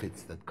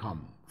benefits that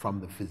come from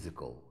the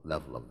physical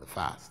level of the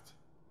fast.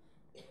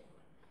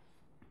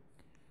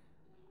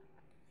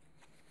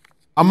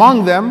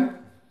 Among them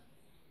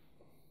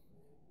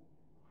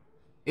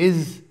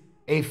is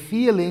a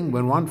feeling,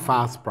 when one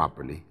fasts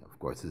properly, of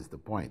course is the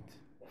point,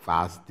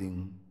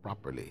 fasting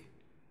properly,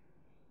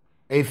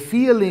 a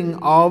feeling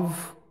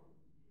of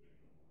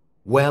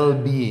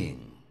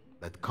well-being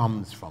that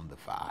comes from the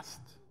fast.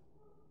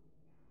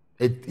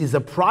 It is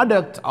a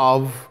product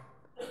of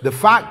the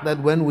fact that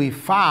when we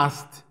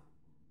fast,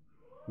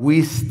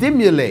 we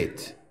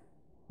stimulate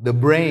the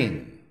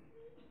brain,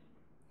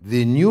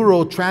 the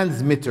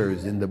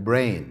neurotransmitters in the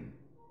brain,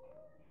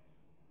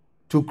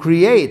 to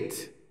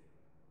create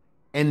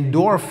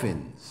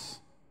endorphins.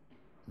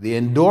 The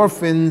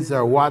endorphins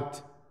are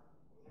what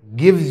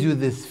gives you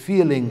this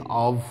feeling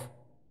of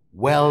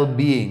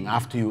well-being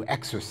after you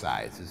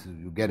exercise.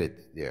 You get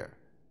it there.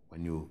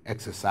 When you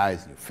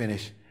exercise and you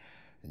finish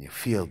and you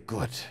feel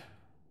good.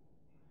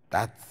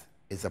 That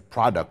is a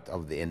product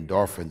of the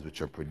endorphins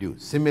which are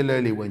produced.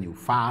 Similarly, when you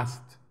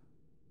fast,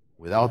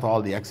 without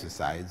all the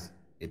exercise,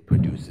 it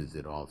produces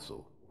it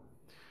also.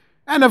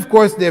 And of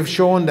course, they've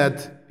shown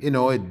that,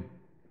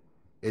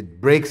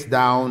 it breaks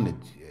down,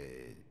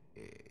 it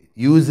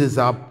uses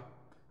up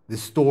the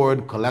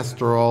stored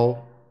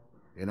cholesterol.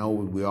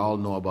 We all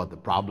know about the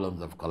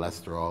problems of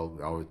cholesterol.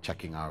 We're always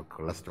checking our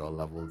cholesterol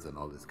levels and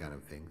all these kind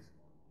of things.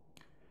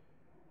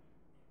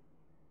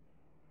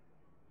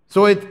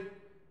 So it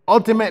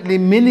ultimately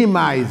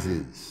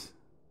minimizes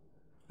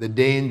the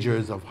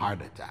dangers of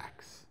heart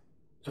attacks.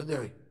 So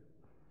there are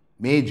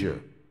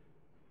major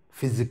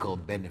physical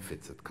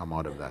benefits that come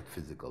out of that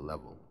physical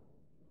level.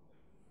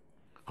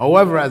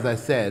 However, as I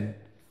said,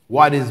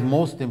 what is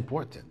most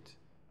important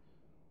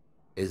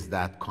is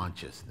that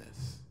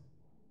consciousness,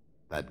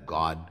 that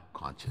God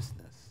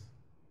consciousness,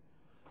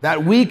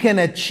 that we can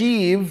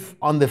achieve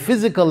on the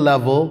physical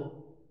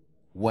level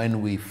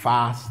when we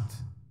fast,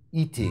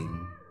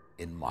 eating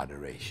in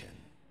moderation.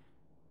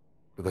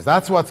 Because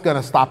that's what's going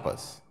to stop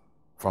us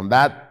from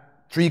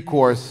that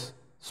 3-course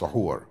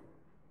suhoor,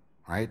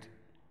 right?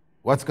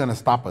 What's going to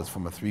stop us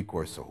from a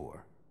 3-course suhoor?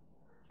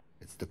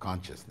 It's the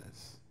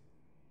consciousness.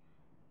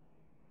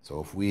 So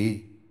if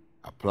we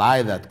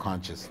apply that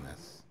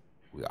consciousness,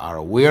 we are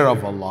aware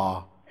of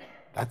Allah,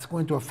 that's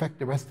going to affect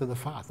the rest of the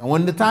fast. And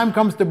when the time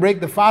comes to break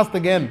the fast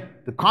again,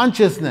 the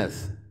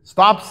consciousness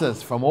stops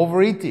us from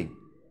overeating,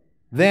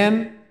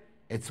 then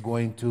it's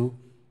going to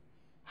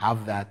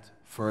have that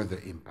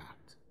further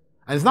impact.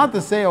 And it's not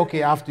to say,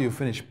 okay, after you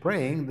finish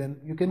praying, then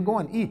you can go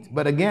and eat.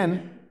 But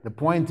again, the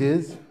point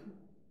is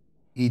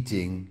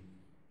eating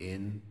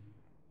in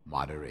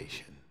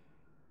moderation.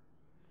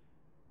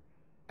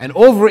 And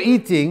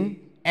overeating,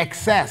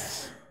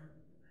 excess,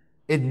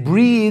 it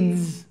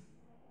breeds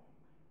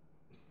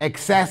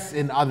excess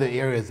in other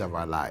areas of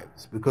our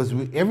lives because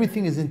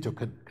everything is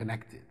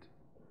interconnected.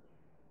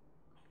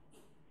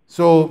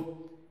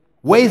 So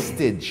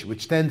wastage,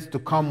 which tends to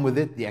come with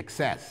it, the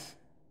excess.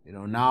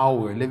 Now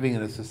we're living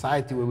in a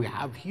society where we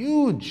have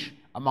huge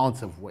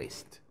amounts of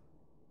waste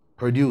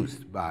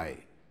produced by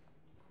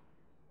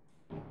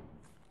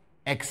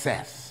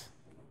excess.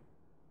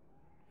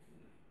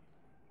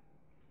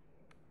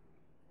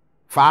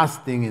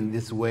 Fasting in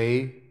this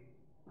way,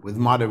 with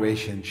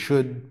moderation,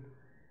 should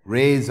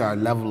raise our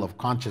level of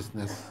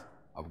consciousness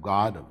of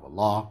God, of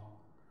Allah,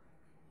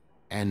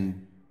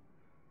 and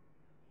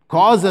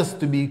cause us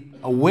to be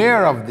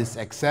aware of this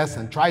excess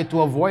and try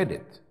to avoid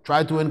it.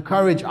 Try to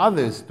encourage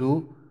others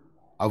to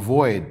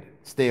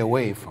stay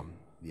away from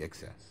the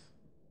excess.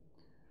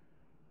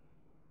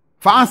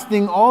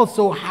 Fasting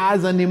also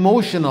has an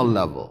emotional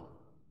level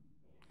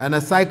and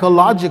a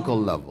psychological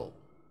level.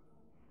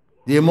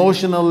 The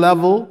emotional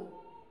level,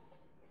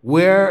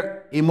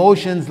 where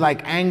emotions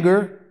like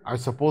anger are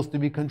supposed to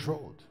be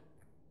controlled.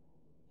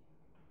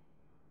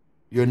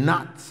 You're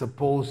not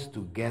supposed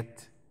to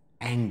get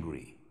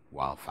angry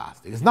while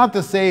fasting. It's not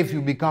to say if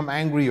you become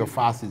angry, your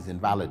fast is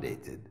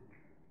invalidated.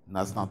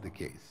 That's not the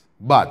case.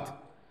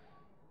 But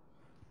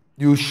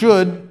you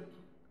should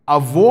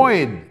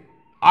avoid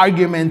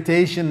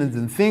argumentations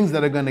and things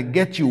that are going to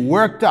get you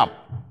worked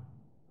up.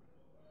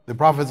 The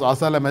Prophet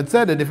ﷺ had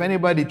said that if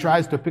anybody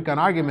tries to pick an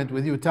argument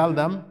with you, tell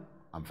them,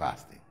 I'm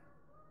fasting.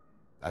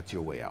 That's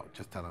your way out.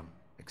 Just tell them,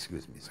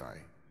 excuse me,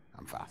 sorry,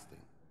 I'm fasting.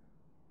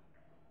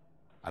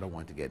 I don't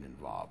want to get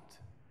involved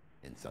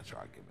in such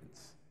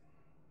arguments.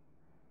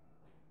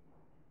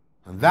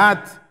 And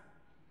that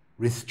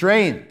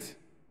restraint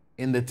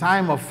in the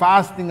time of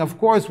fasting, of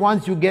course,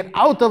 once you get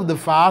out of the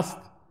fast,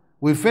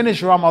 we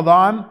finish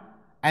Ramadan,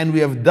 and we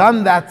have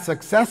done that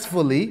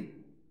successfully,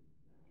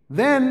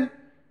 then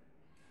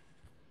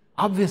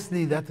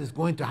obviously that is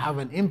going to have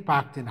an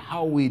impact in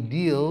how we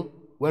deal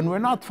when we're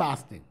not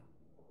fasting.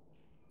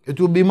 It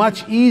will be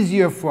much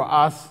easier for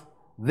us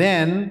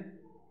then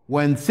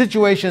when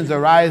situations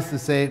arise to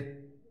say,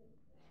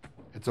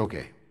 it's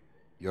okay,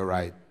 you're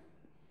right,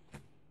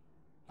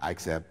 I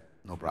accept,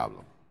 no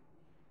problem.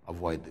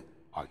 Avoid the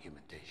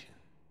argumentation.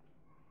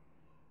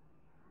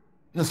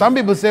 Some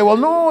people say, well,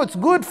 no, it's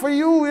good for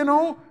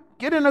you,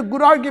 get in a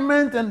good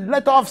argument and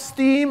let off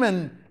steam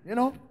and,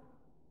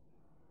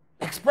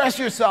 express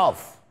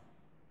yourself.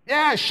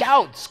 Yeah,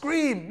 shout,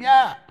 scream,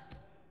 yeah.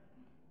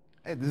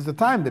 Hey, this is the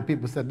time that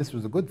people said this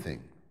was a good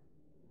thing.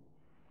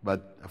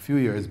 But a few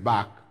years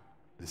back,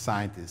 the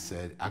scientists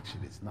said,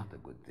 actually, it's not a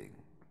good thing.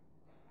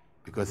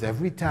 Because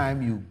every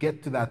time you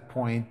get to that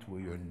point where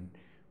your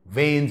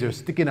veins are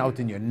sticking out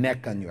in your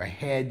neck and your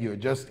head, you're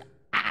just,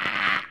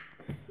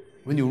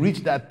 when you reach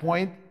that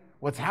point,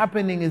 what's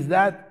happening is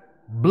that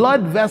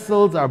blood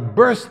vessels are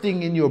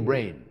bursting in your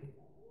brain.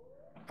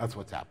 That's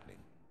what's happening.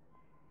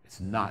 It's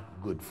not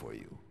good for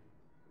you.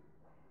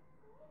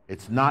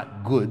 It's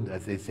not good,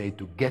 as they say,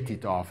 to get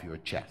it off your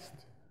chest.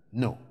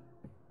 No.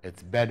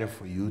 It's better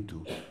for you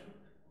to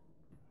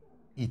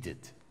eat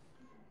it.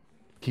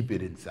 Keep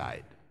it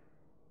inside.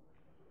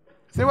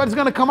 Say, well, it's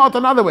going to come out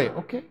another way.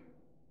 Okay.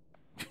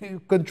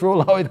 You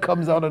control how it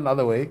comes out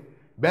another way.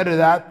 Better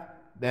that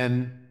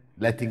than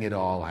letting it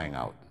all hang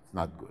out. It's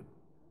not good.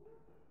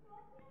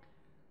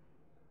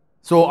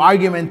 So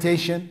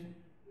argumentation.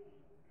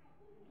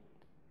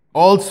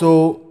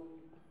 Also,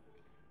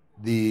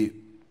 the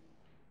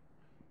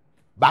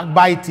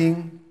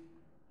backbiting,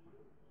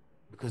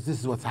 because this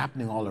is what's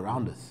happening all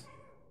around us.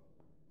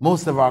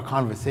 Most of our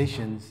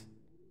conversations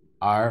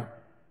are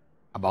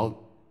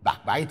about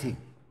backbiting,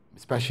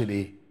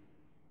 especially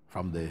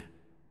from the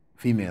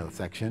female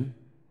section.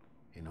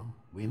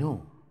 We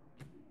know.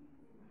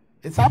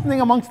 It's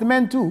happening amongst the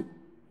men too,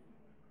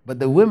 but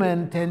the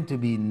women tend to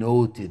be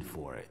noted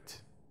for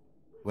it.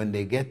 When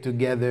they get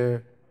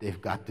together, they've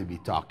got to be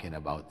talking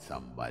about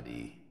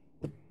somebody.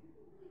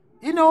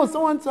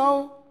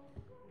 So-and-so,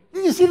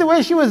 did you see the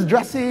way she was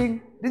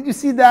dressing? Did you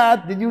see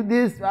that? Did you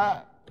this?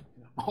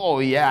 Oh,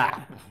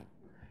 yeah.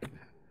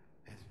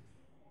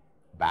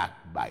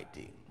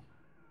 Backbiting.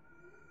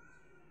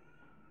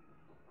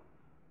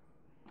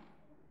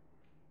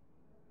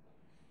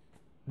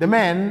 The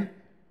men,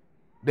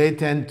 they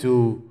tend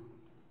to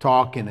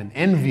talk in an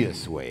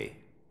envious way.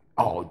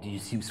 Oh, do you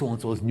see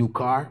so-and-so's new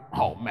car?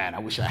 Oh, man, I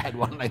wish I had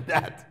one like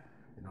that.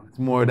 It's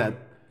more that.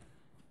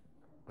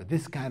 But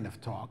this kind of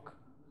talk,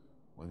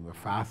 when we're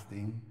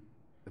fasting,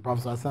 the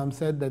Prophet ﷺ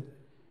said that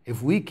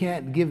if we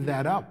can't give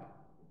that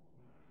up,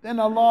 then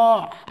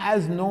Allah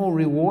has no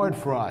reward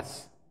for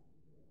us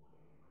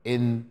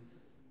in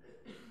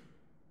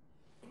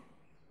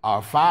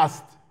our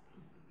fast.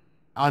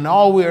 And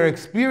all we're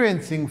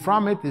experiencing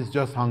from it is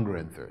just hunger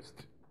and thirst.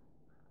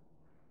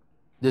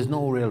 There's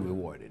no real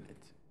reward in it.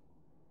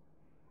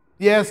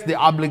 Yes, the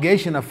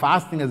obligation of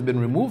fasting has been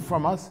removed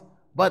from us,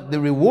 but the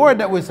reward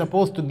that we're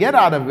supposed to get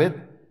out of it,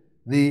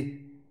 the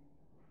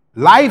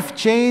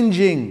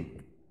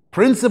life-changing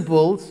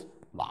principles,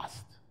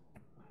 lost.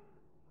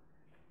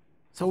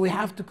 So we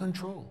have to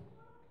control.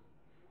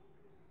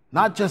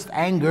 Not just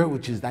anger,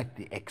 which is like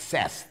the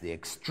excess, the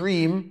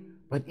extreme,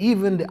 but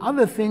even the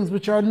other things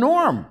which are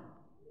norm.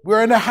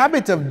 We're in the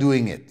habit of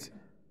doing it.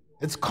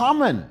 It's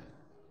common.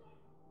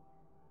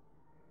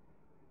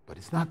 But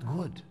it's not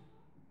good.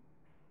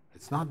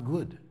 It's not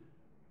good.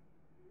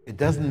 It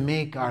doesn't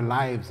make our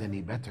lives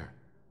any better.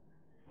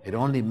 It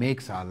only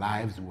makes our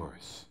lives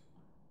worse.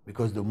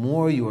 Because the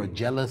more you are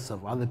jealous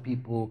of other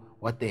people,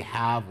 what they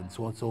have, and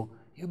so on, so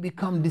you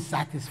become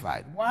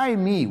dissatisfied. Why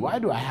me? Why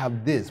do I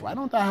have this? Why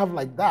don't I have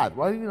like that?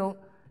 Why,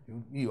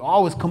 you're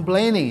always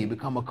complaining. You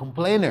become a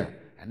complainer.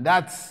 And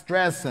that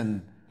stress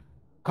and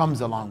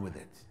comes along with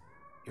it.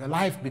 Your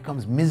life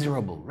becomes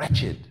miserable,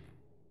 wretched.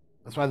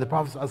 That's why the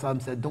Prophet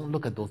ﷺ said, don't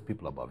look at those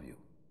people above you.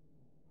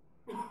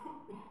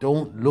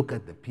 Don't look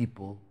at the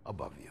people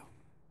above you.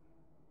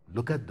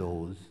 Look at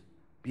those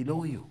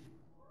below you.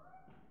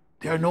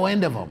 There are no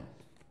end of them.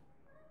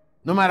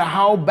 No matter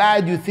how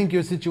bad you think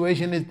your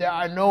situation is, there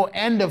are no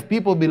end of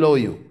people below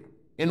you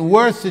in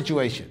worse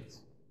situations.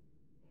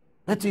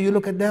 Better you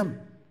look at them.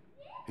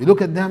 You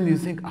look at them, you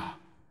think,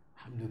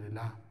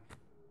 alhamdulillah,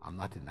 I'm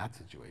not in that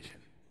situation.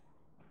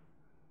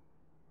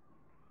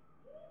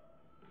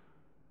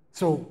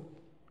 So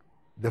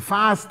the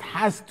fast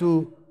has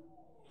to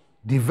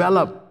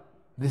develop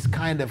this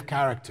kind of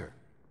character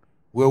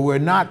where we're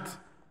not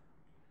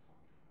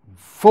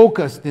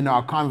focused in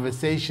our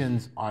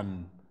conversations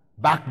on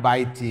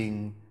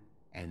backbiting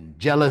and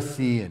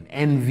jealousy and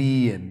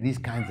envy and these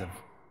kinds of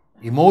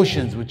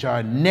emotions which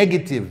are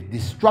negative,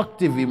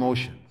 destructive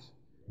emotions.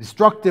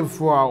 Destructive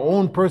for our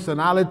own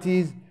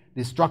personalities,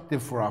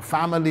 destructive for our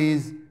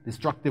families,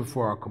 destructive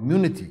for our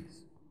communities.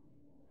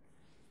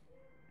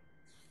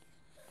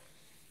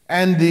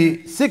 And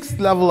the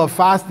sixth level of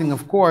fasting,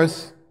 of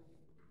course,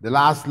 the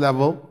last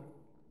level,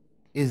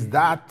 is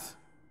that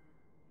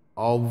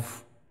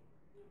of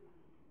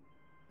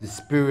the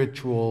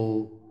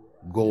spiritual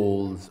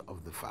goals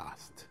of the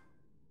fast.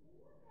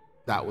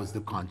 That was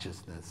the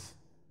consciousness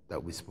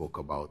that we spoke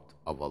about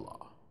of Allah.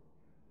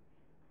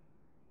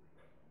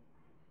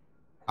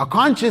 A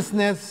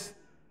consciousness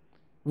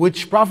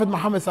which Prophet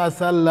Muhammad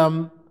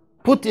ﷺ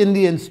put in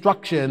the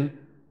instruction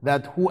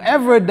that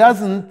whoever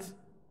doesn't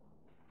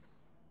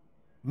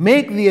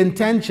make the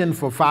intention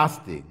for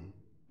fasting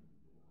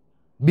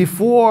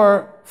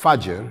before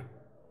Fajr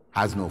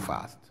has no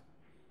fast.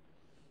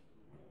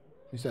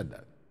 He said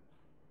that.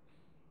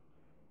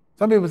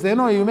 Some people say,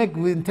 no, you make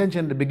the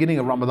intention at the beginning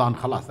of Ramadan,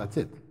 khalas, that's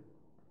it.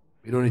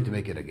 You don't need to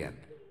make it again.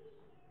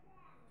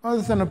 Well,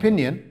 it's an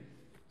opinion.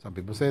 Some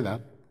people say that.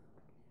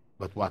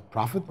 But what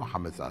Prophet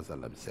Muhammad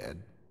ﷺ said,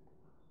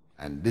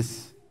 and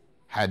this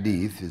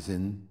hadith is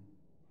in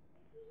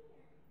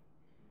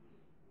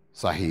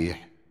Sahih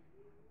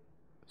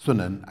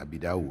Sunan Abi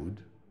Dawud,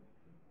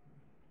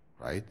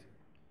 right?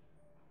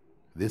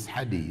 This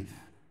hadith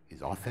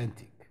is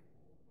authentic.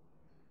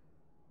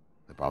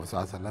 The Prophet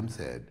ﷺ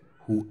said,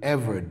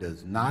 whoever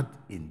does not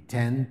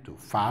intend to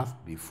fast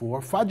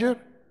before Fajr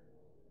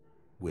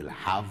will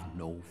have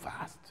no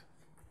fast.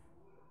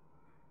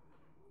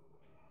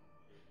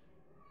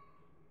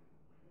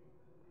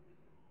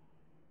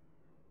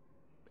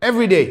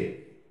 Every day.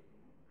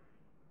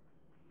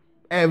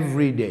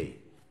 Every day.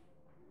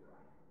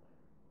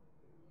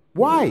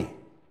 Why?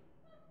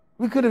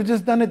 We could have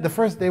just done it the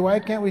first day. Why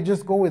can't we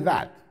just go with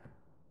that?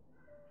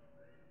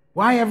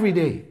 Why every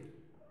day?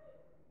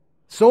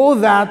 So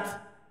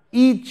that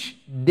each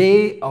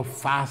day of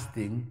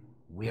fasting,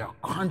 we are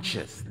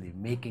consciously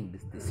making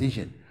this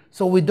decision.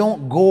 So we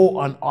don't go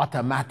on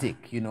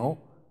automatic, you know.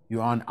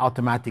 You're on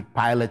automatic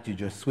pilot, you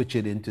just switch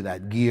it into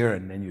that gear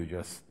and then you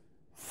just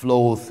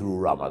flow through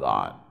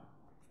Ramadan.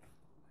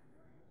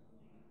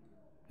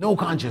 No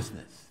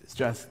consciousness. It's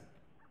just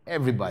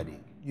everybody.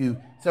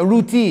 It's a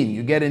routine.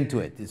 You get into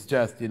it. It's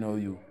just, you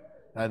know,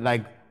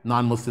 like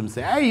non-Muslims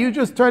say, hey, you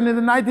just turning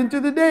the night into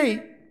the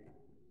day.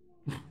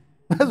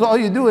 That's all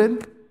you're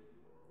doing.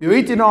 You're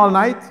eating all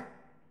night,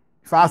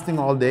 fasting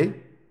all day.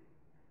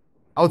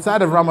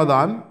 Outside of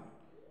Ramadan,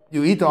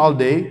 you eat all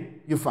day,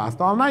 you fast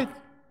all night.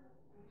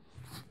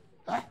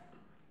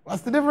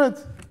 What's the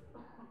difference?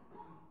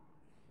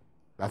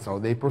 That's how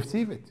they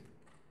perceive it.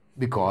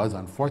 Because,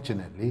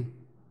 unfortunately,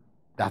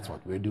 that's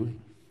what we're doing.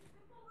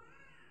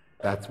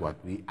 That's what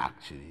we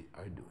actually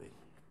are doing.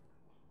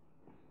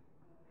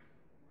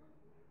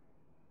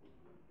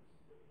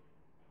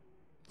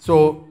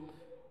 So,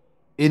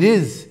 it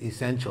is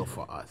essential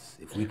for us,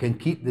 if we can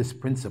keep this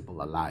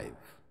principle alive,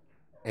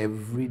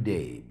 every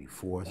day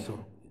before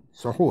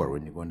suhoor,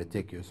 when you're going to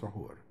take your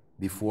suhoor,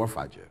 before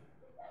Fajr.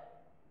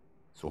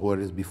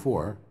 Suhoor is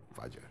before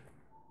Fajr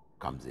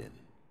comes in.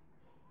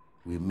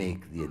 We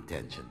make the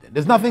intention then.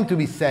 There's nothing to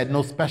be said,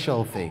 no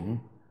special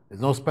thing.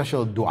 There's no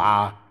special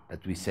dua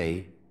that we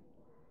say,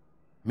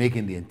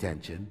 making the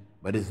intention,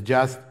 but it's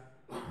just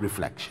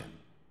reflection.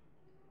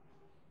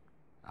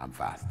 I'm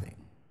fasting.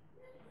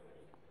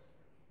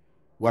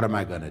 What am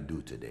I going to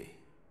do today?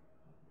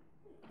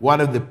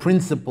 What are the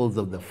principles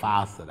of the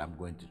fast that I'm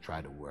going to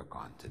try to work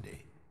on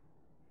today?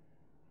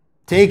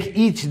 Take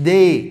each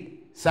day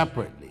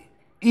separately,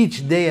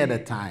 each day at a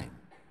time.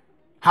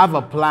 Have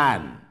a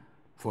plan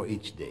for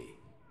each day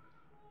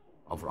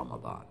of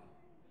Ramadan.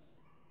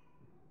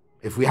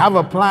 If we have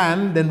a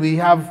plan, then we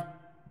have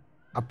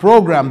a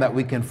program that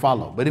we can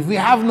follow. But if we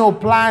have no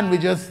plan, we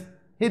just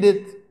hit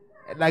it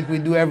like we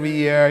do every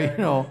year, you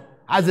know,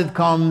 as it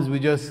comes, we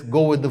just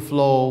go with the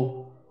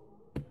flow.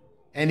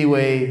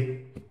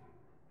 Anyway,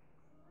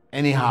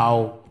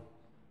 anyhow,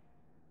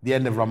 the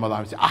end of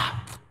Ramadan, we say,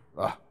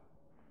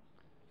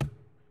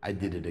 I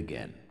did it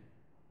again.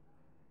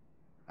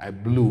 I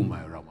blew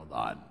my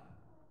Ramadan.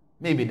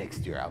 Maybe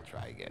next year I'll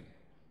try again.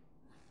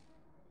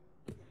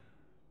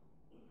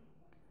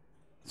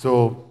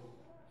 So,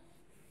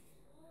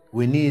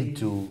 we need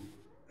to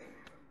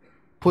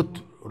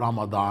put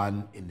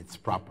Ramadan in its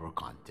proper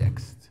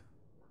context.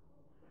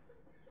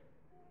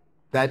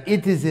 That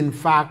it is in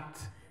fact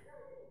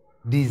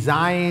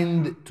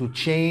designed to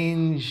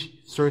change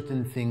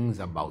certain things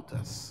about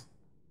us,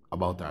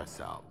 about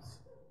ourselves.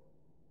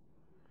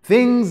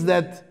 Things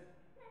that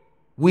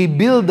we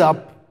build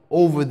up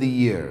over the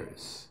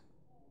years.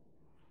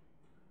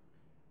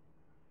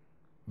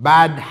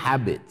 Bad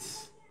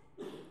habits,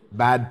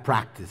 bad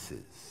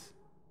practices,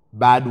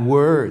 bad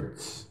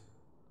words,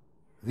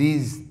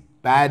 these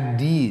bad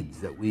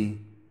deeds that we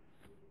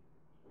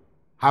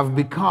have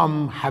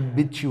become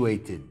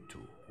habituated to.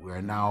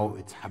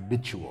 It's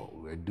habitual.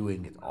 We're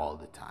doing it all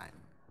the time.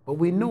 But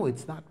we know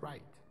it's not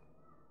right.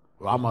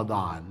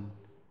 Ramadan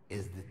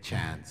is the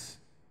chance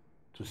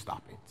to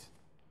stop it,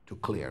 to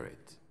clear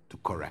it, to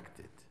correct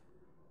it.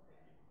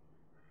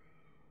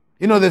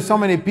 You know, there's so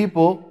many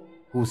people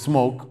who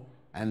smoke,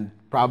 and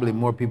probably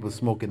more people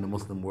smoke in the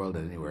Muslim world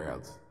than anywhere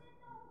else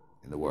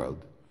in the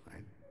world,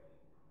 right?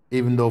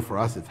 even though for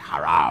us it's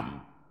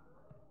haram,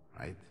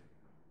 right?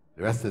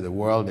 The rest of the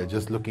world, they're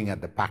just looking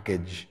at the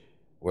package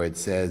where it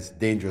says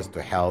dangerous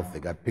to health. They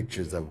got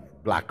pictures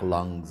of black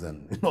lungs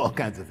and all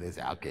kinds of things.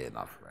 They say, okay,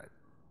 enough, right?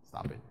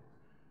 Stop it.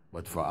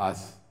 But for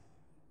us,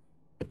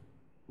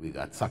 we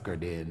got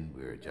suckered in.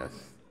 We were just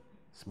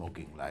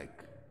smoking like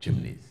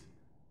chimneys.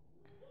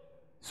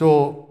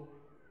 So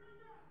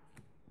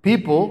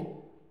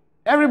people,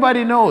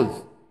 everybody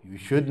knows you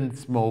shouldn't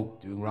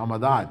smoke during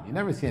Ramadan. You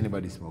never see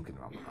anybody smoke in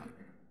Ramadan.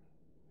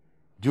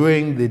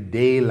 During the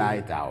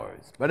daylight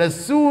hours. But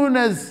as soon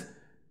as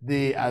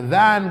the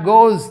adhan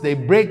goes, they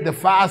break the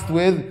fast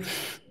with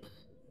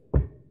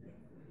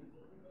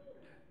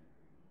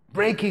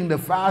breaking the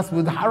fast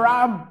with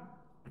haram.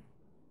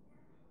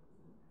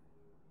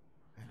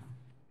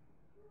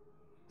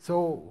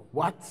 So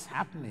what's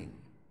happening?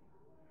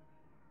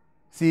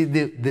 See,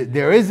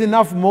 there is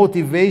enough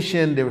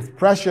motivation, there's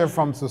pressure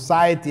from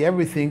society,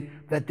 everything,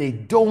 that they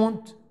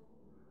don't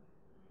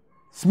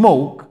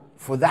smoke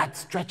for that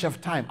stretch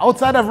of time.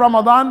 Outside of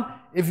Ramadan,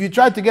 if you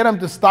try to get them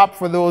to stop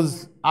for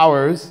those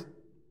hours,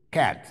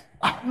 can't.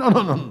 No,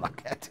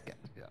 can't.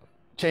 Yeah.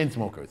 Chain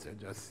smokers,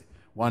 just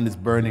one is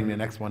burning, the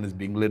next one is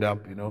being lit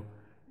up, you know.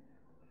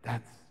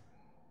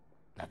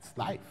 That's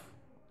life.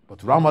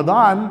 But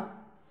Ramadan,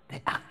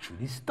 they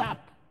actually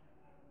stop.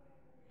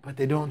 But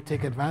they don't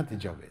take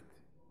advantage of it.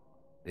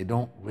 They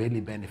don't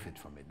really benefit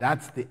from it.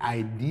 That's the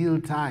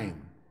ideal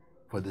time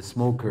for the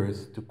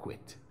smokers to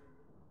quit.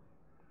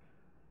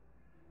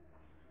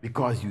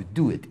 Because you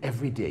do it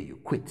every day. You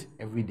quit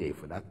every day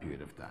for that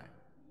period of time.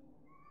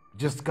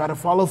 Just got to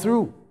follow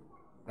through.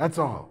 That's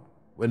all.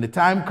 When the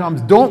time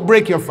comes, don't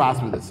break your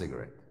fast with a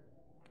cigarette.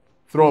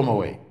 Throw them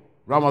away.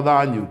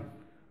 Ramadan, you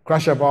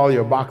crush up all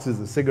your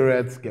boxes of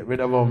cigarettes, get rid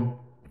of them.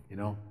 You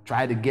know,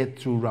 try to get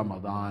through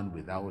Ramadan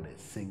without a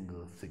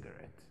single cigarette.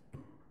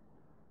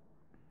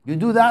 You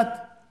do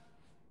that,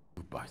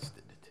 you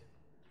busted it.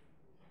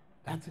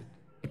 That's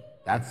it.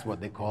 That's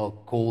what they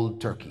call cold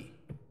turkey.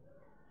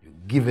 You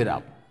give it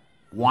up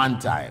one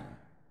time.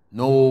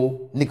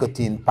 No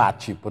nicotine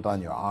patch you put on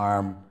your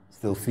arm,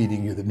 still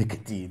feeding you the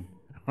nicotine,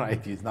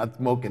 right? It's not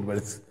smoking, but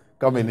it's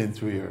coming in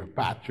through your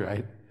patch,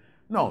 right?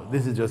 No,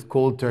 this is just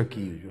cold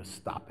turkey. You just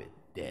stop it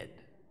dead.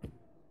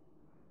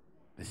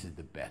 This is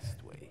the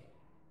best way.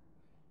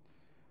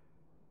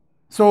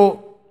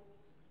 So,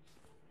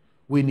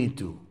 we need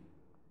to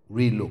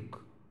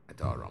relook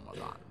at our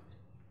Ramadan.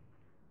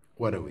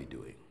 What are we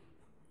doing?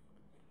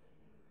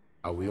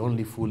 Are we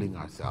only fooling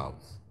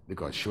ourselves?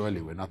 Because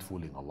surely we're not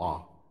fooling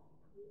Allah.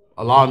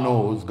 Allah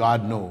knows,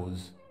 God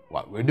knows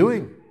what we're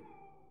doing.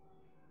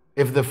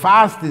 If the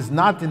fast is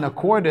not in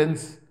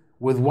accordance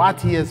with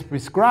what He has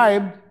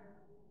prescribed,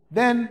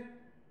 then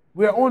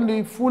we're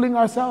only fooling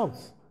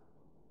ourselves.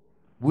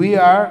 We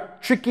are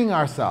tricking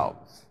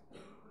ourselves.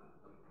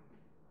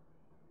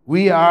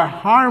 We are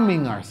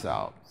harming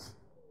ourselves.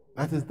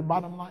 That is the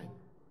bottom line.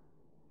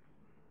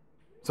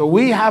 So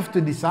we have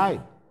to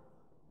decide.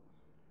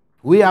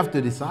 We have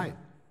to decide.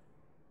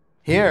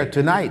 Here,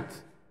 tonight,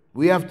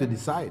 we have to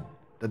decide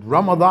that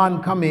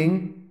Ramadan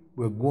coming,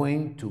 we're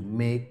going to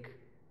make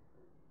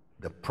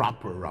the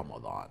proper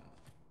Ramadan.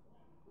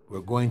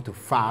 We're going to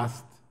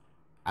fast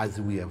as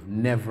we have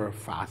never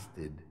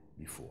fasted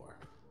before.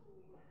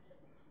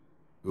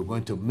 We're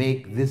going to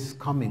make this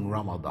coming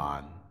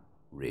Ramadan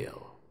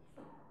real.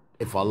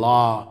 If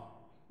Allah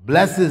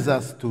blesses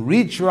us to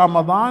reach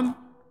Ramadan,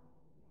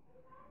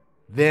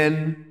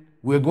 then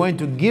we're going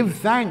to give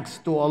thanks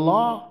to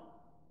Allah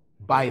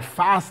by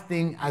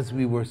fasting as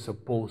we were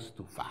supposed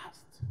to fast.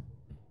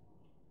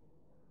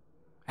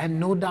 And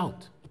no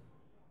doubt,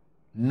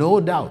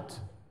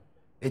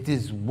 it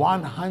is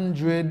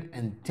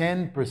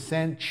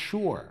 110%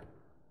 sure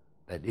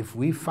that if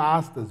we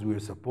fast as we're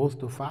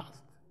supposed to fast,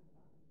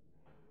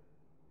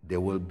 there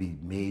will be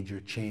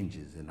major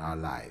changes in our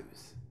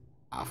lives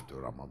after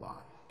Ramadan.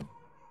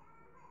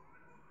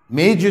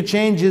 Major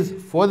changes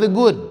for the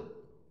good.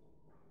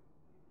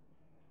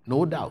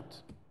 No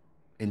doubt.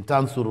 In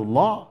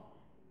tansurullah,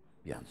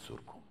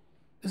 yansurkum.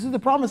 This is the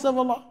promise of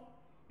Allah.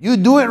 You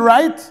do it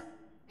right,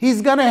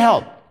 He's going to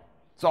help.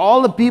 So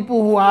all the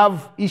people who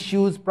have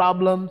issues,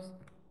 problems,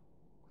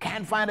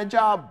 can't find a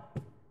job,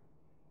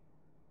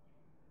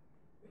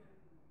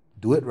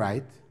 do it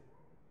right,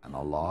 and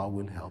Allah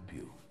will help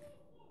you.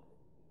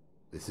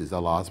 This is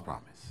Allah's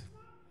promise.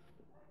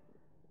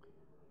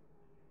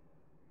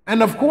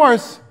 And of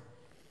course,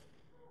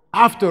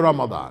 after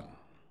Ramadan,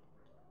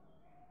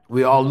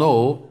 we all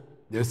know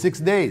there are 6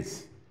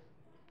 days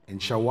in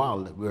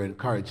Shawwal that we're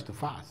encouraged to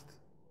fast.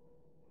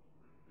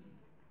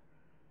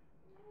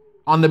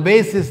 On the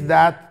basis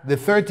that the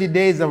 30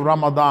 days of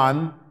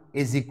Ramadan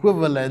is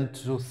equivalent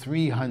to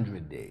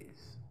 300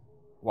 days.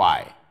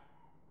 Why?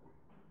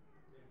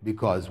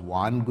 Because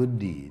one good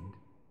deed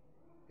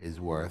is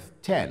worth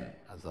 10,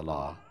 as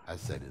Allah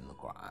has said in the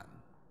Quran.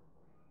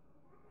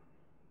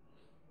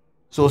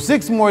 So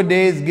 6 more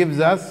days gives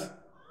us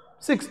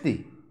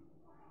 60.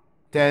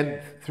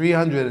 10,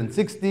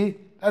 360,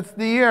 that's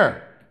the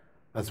year.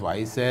 That's why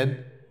He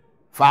said,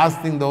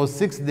 Fasting those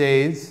 6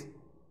 days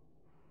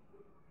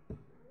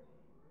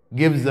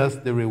gives us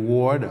the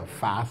reward of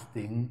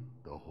fasting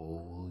the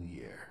whole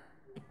year.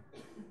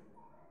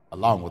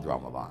 Along with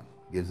Ramadan,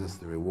 gives us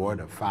the reward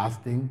of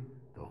fasting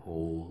the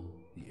whole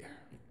year.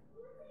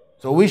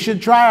 So we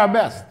should try our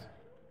best.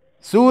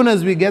 Soon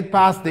as we get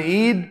past the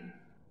Eid,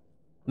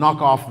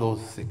 knock off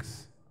those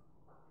 6.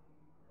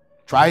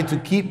 Try to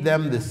keep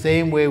them the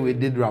same way we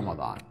did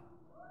Ramadan.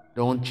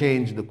 Don't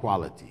change the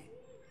quality.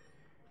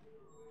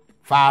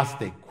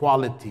 Fast a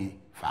quality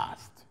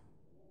fast.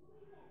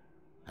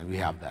 And we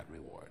have that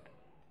reward.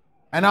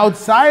 And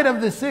outside of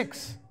the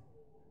 6,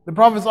 the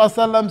Prophet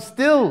ﷺ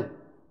still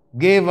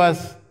gave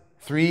us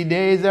 3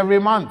 days every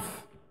month.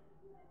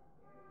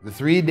 The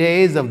 3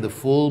 days of the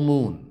full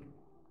moon.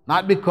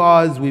 Not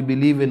because we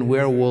believe in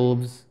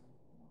werewolves.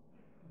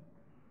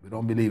 We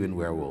don't believe in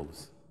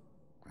werewolves.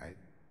 Right?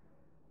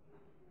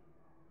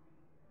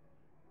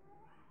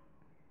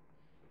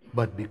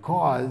 But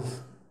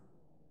because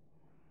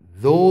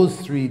those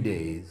 3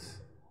 days,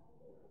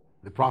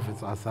 the Prophet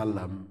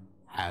ﷺ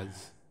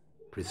has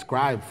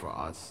prescribed for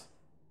us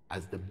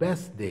as the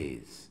best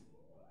days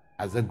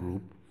as a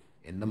group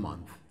in the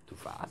month to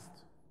fast.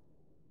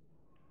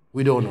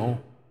 We don't know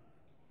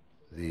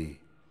the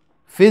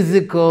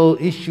physical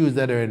issues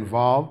that are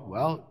involved.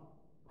 Well,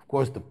 of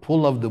course, the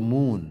pull of the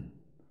moon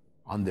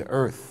on the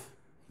earth,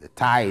 the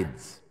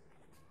tides,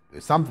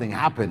 there's something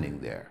happening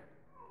there.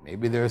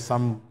 Maybe there's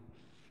some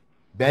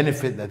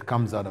benefit that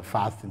comes out of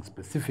fasting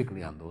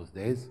specifically on those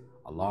days.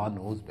 Allah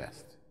knows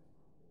best.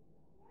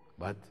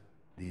 But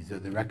these are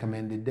the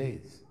recommended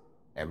days.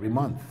 Every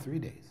month, 3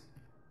 days.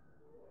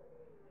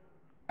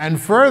 And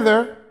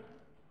further,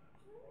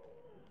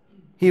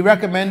 he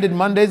recommended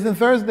Mondays and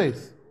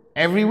Thursdays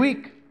every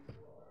week.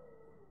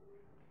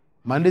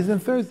 Mondays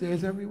and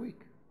Thursdays every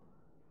week.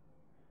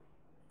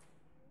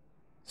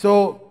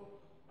 So,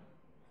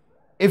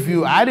 if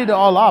you add it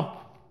all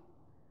up,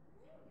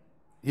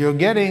 you're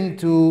getting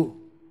to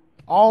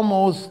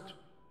almost,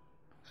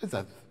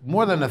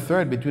 more than a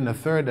third, between a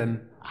third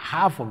and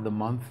half of the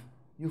month,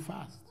 you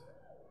fast.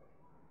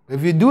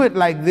 If you do it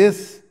like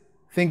this,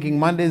 thinking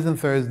Mondays and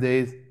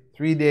Thursdays,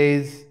 3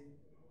 days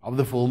of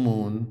the full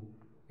moon,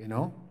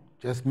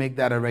 just make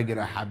that a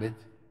regular habit.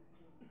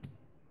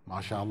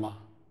 MashaAllah.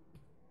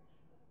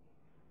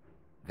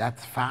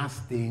 That's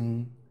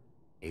fasting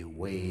a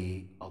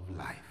way of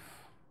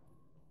life.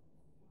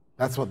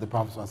 That's what the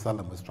Prophet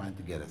ﷺ was trying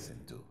to get us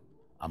into.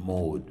 A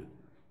mode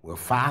where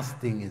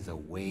fasting is a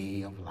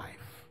way of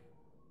life.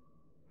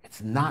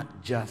 It's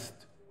not just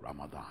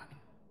Ramadan.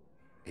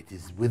 It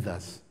is with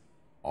us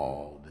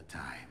all the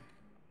time.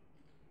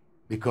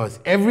 Because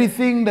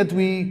everything that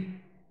we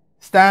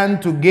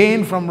stand to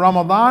gain from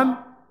Ramadan,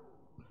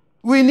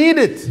 we need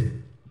it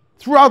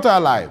throughout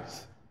our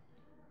lives.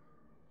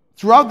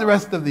 Throughout the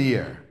rest of the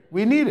year,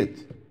 we need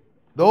it.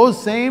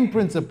 Those same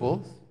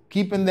principles,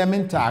 keeping them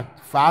intact,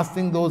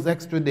 fasting those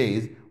extra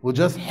days, will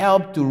just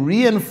help to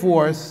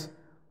reinforce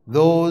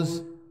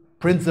those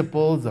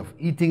principles of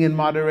eating in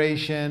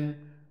moderation,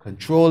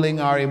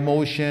 controlling our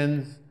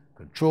emotions,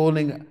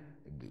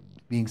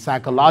 being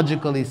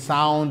psychologically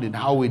sound in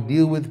how we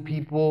deal with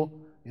people,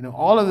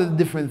 all of the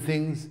different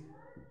things,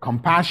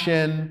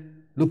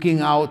 compassion, looking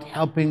out,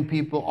 helping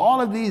people,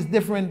 all of these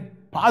different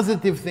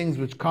positive things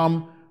which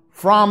come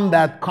from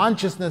that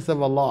consciousness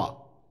of Allah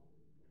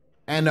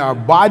and our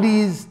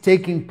bodies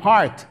taking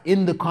part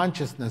in the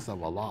consciousness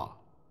of Allah,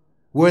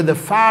 where the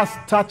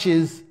fast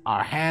touches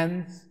our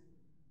hands,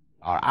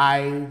 our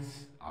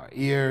eyes, our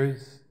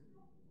ears,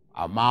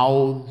 our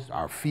mouths,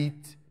 our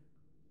feet.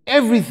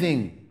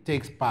 Everything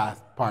takes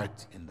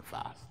part in the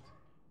fast.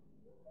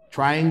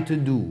 Trying to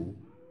do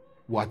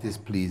what is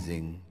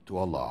pleasing to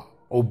Allah,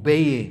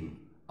 obeying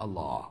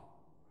Allah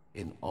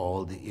in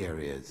all the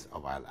areas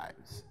of our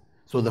lives.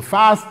 So the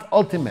fast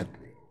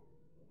ultimately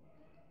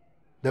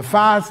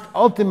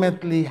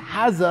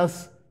has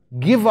us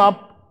give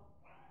up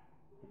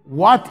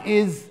what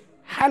is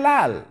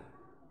halal.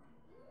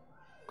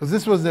 Because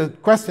this was the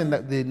question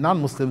that the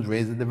non-Muslims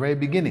raised at the very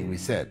beginning, we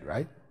said,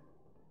 right?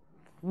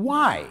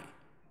 Why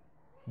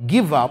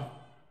give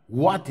up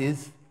what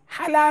is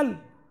halal?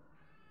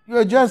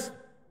 You're just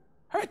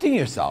hurting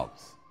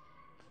yourselves.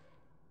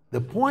 The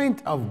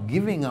point of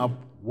giving up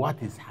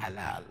what is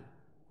halal,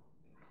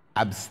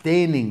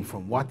 abstaining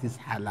from what is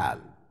halal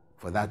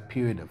for that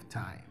period of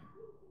time,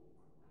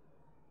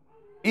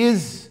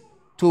 is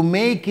to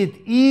make it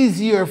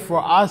easier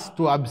for us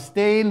to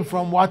abstain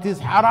from what is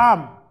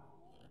haram.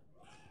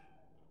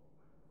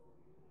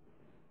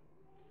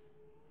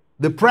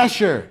 The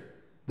pressure,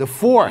 the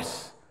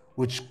force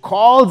which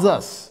calls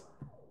us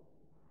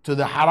to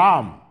the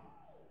haram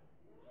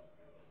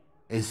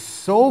is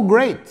so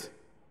great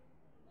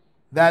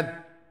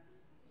that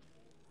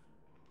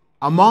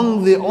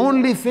among the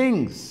only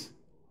things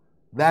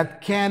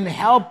that can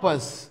help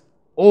us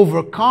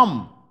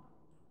overcome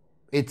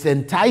its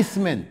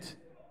enticement,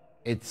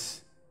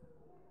 its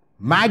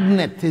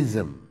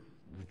magnetism,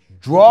 which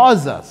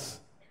draws us,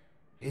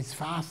 is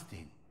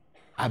fasting,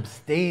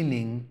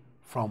 abstaining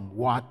from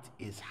what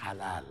is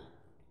halal.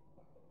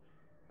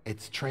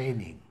 It's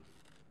training.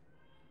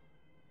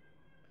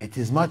 It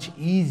is much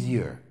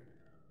easier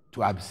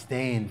to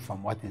abstain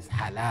from what is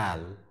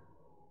halal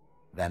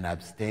than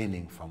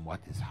abstaining from what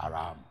is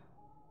haram.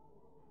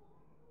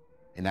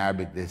 In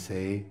Arabic, they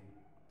say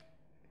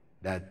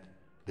that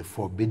the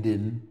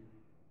forbidden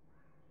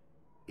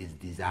is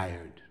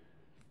desired.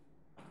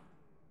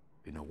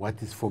 You know,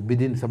 what is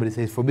forbidden? Somebody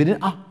says forbidden.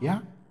 Ah, yeah?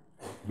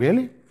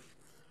 Really?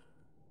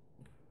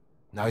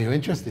 Now you're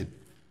interested.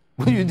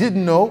 When you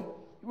didn't know,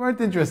 you weren't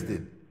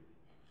interested.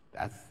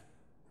 That's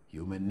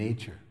human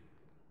nature.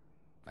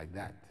 Like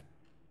that.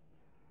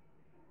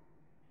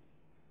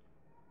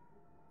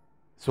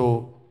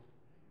 So,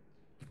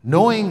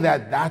 knowing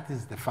that that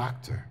is the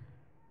factor,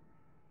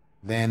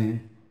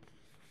 then,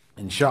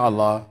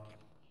 inshallah,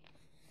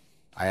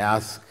 I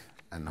ask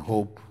and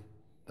hope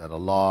that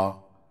Allah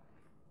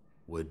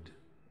would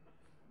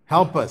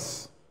help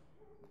us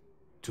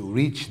to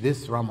reach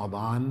this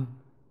Ramadan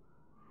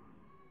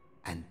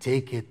and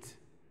take it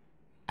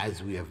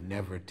as we have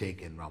never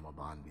taken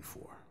Ramadan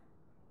before.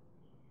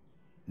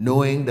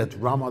 Knowing that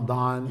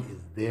Ramadan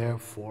is there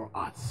for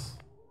us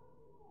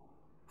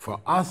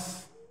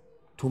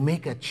to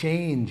make a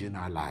change in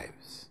our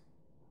lives,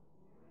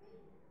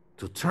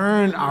 to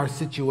turn our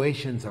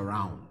situations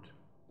around.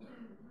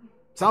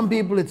 Some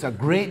people it's a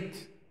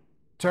great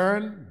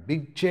turn,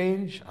 big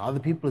change. Other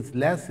people it's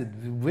less, it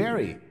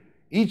varies.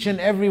 Each and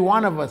every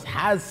one of us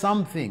has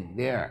something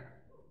there.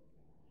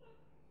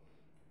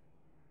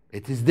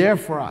 It is there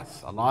for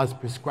us. Allah has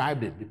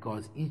prescribed it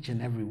because each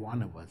and every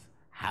one of us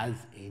has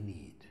a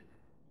need.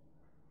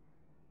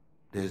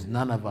 There's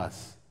none of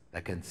us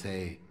that can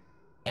say,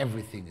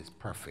 everything is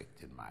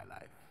perfect in my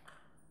life.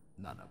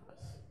 None of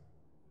us.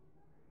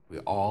 We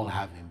all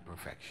have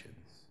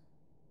imperfections.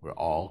 We're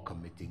all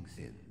committing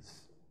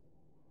sins.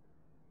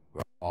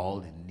 We're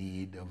all in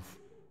need of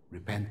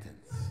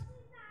repentance.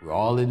 We're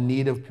all in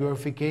need of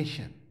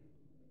purification.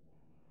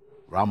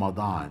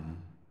 Ramadan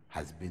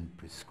has been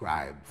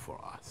prescribed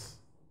for us,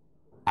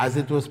 as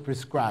it was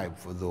prescribed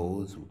for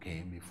those who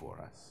came before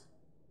us.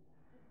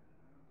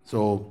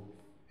 So,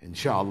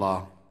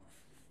 inshallah,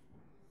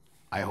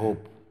 I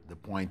hope the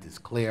point is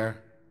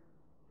clear.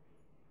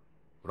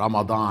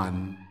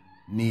 Ramadan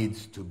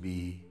needs to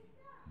be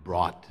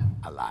brought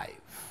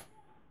alive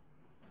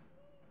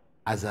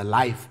as a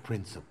life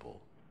principle,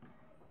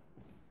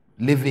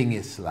 living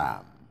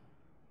Islam,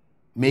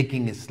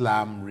 making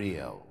Islam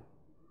real,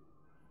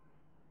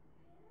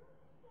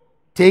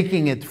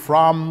 taking it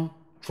from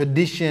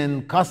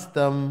tradition,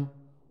 custom,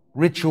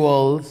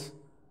 rituals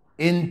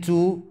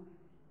into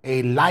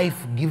a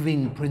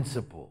life-giving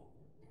principle,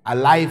 a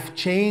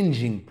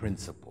life-changing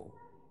principle.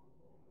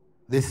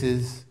 This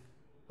is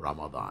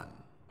Ramadan.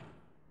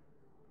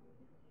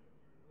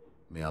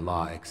 May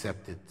Allah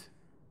accept it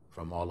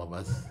from all of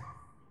us,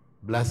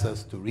 bless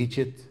us to reach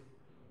it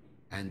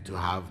and to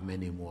have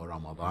many more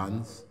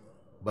Ramadans,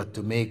 but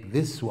to make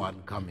this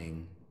one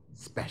coming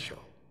special,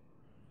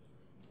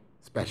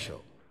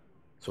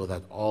 so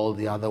that all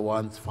the other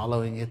ones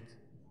following it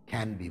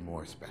can be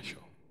more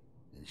special,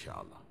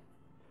 inshallah.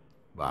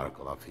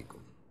 Barakallahu feekum.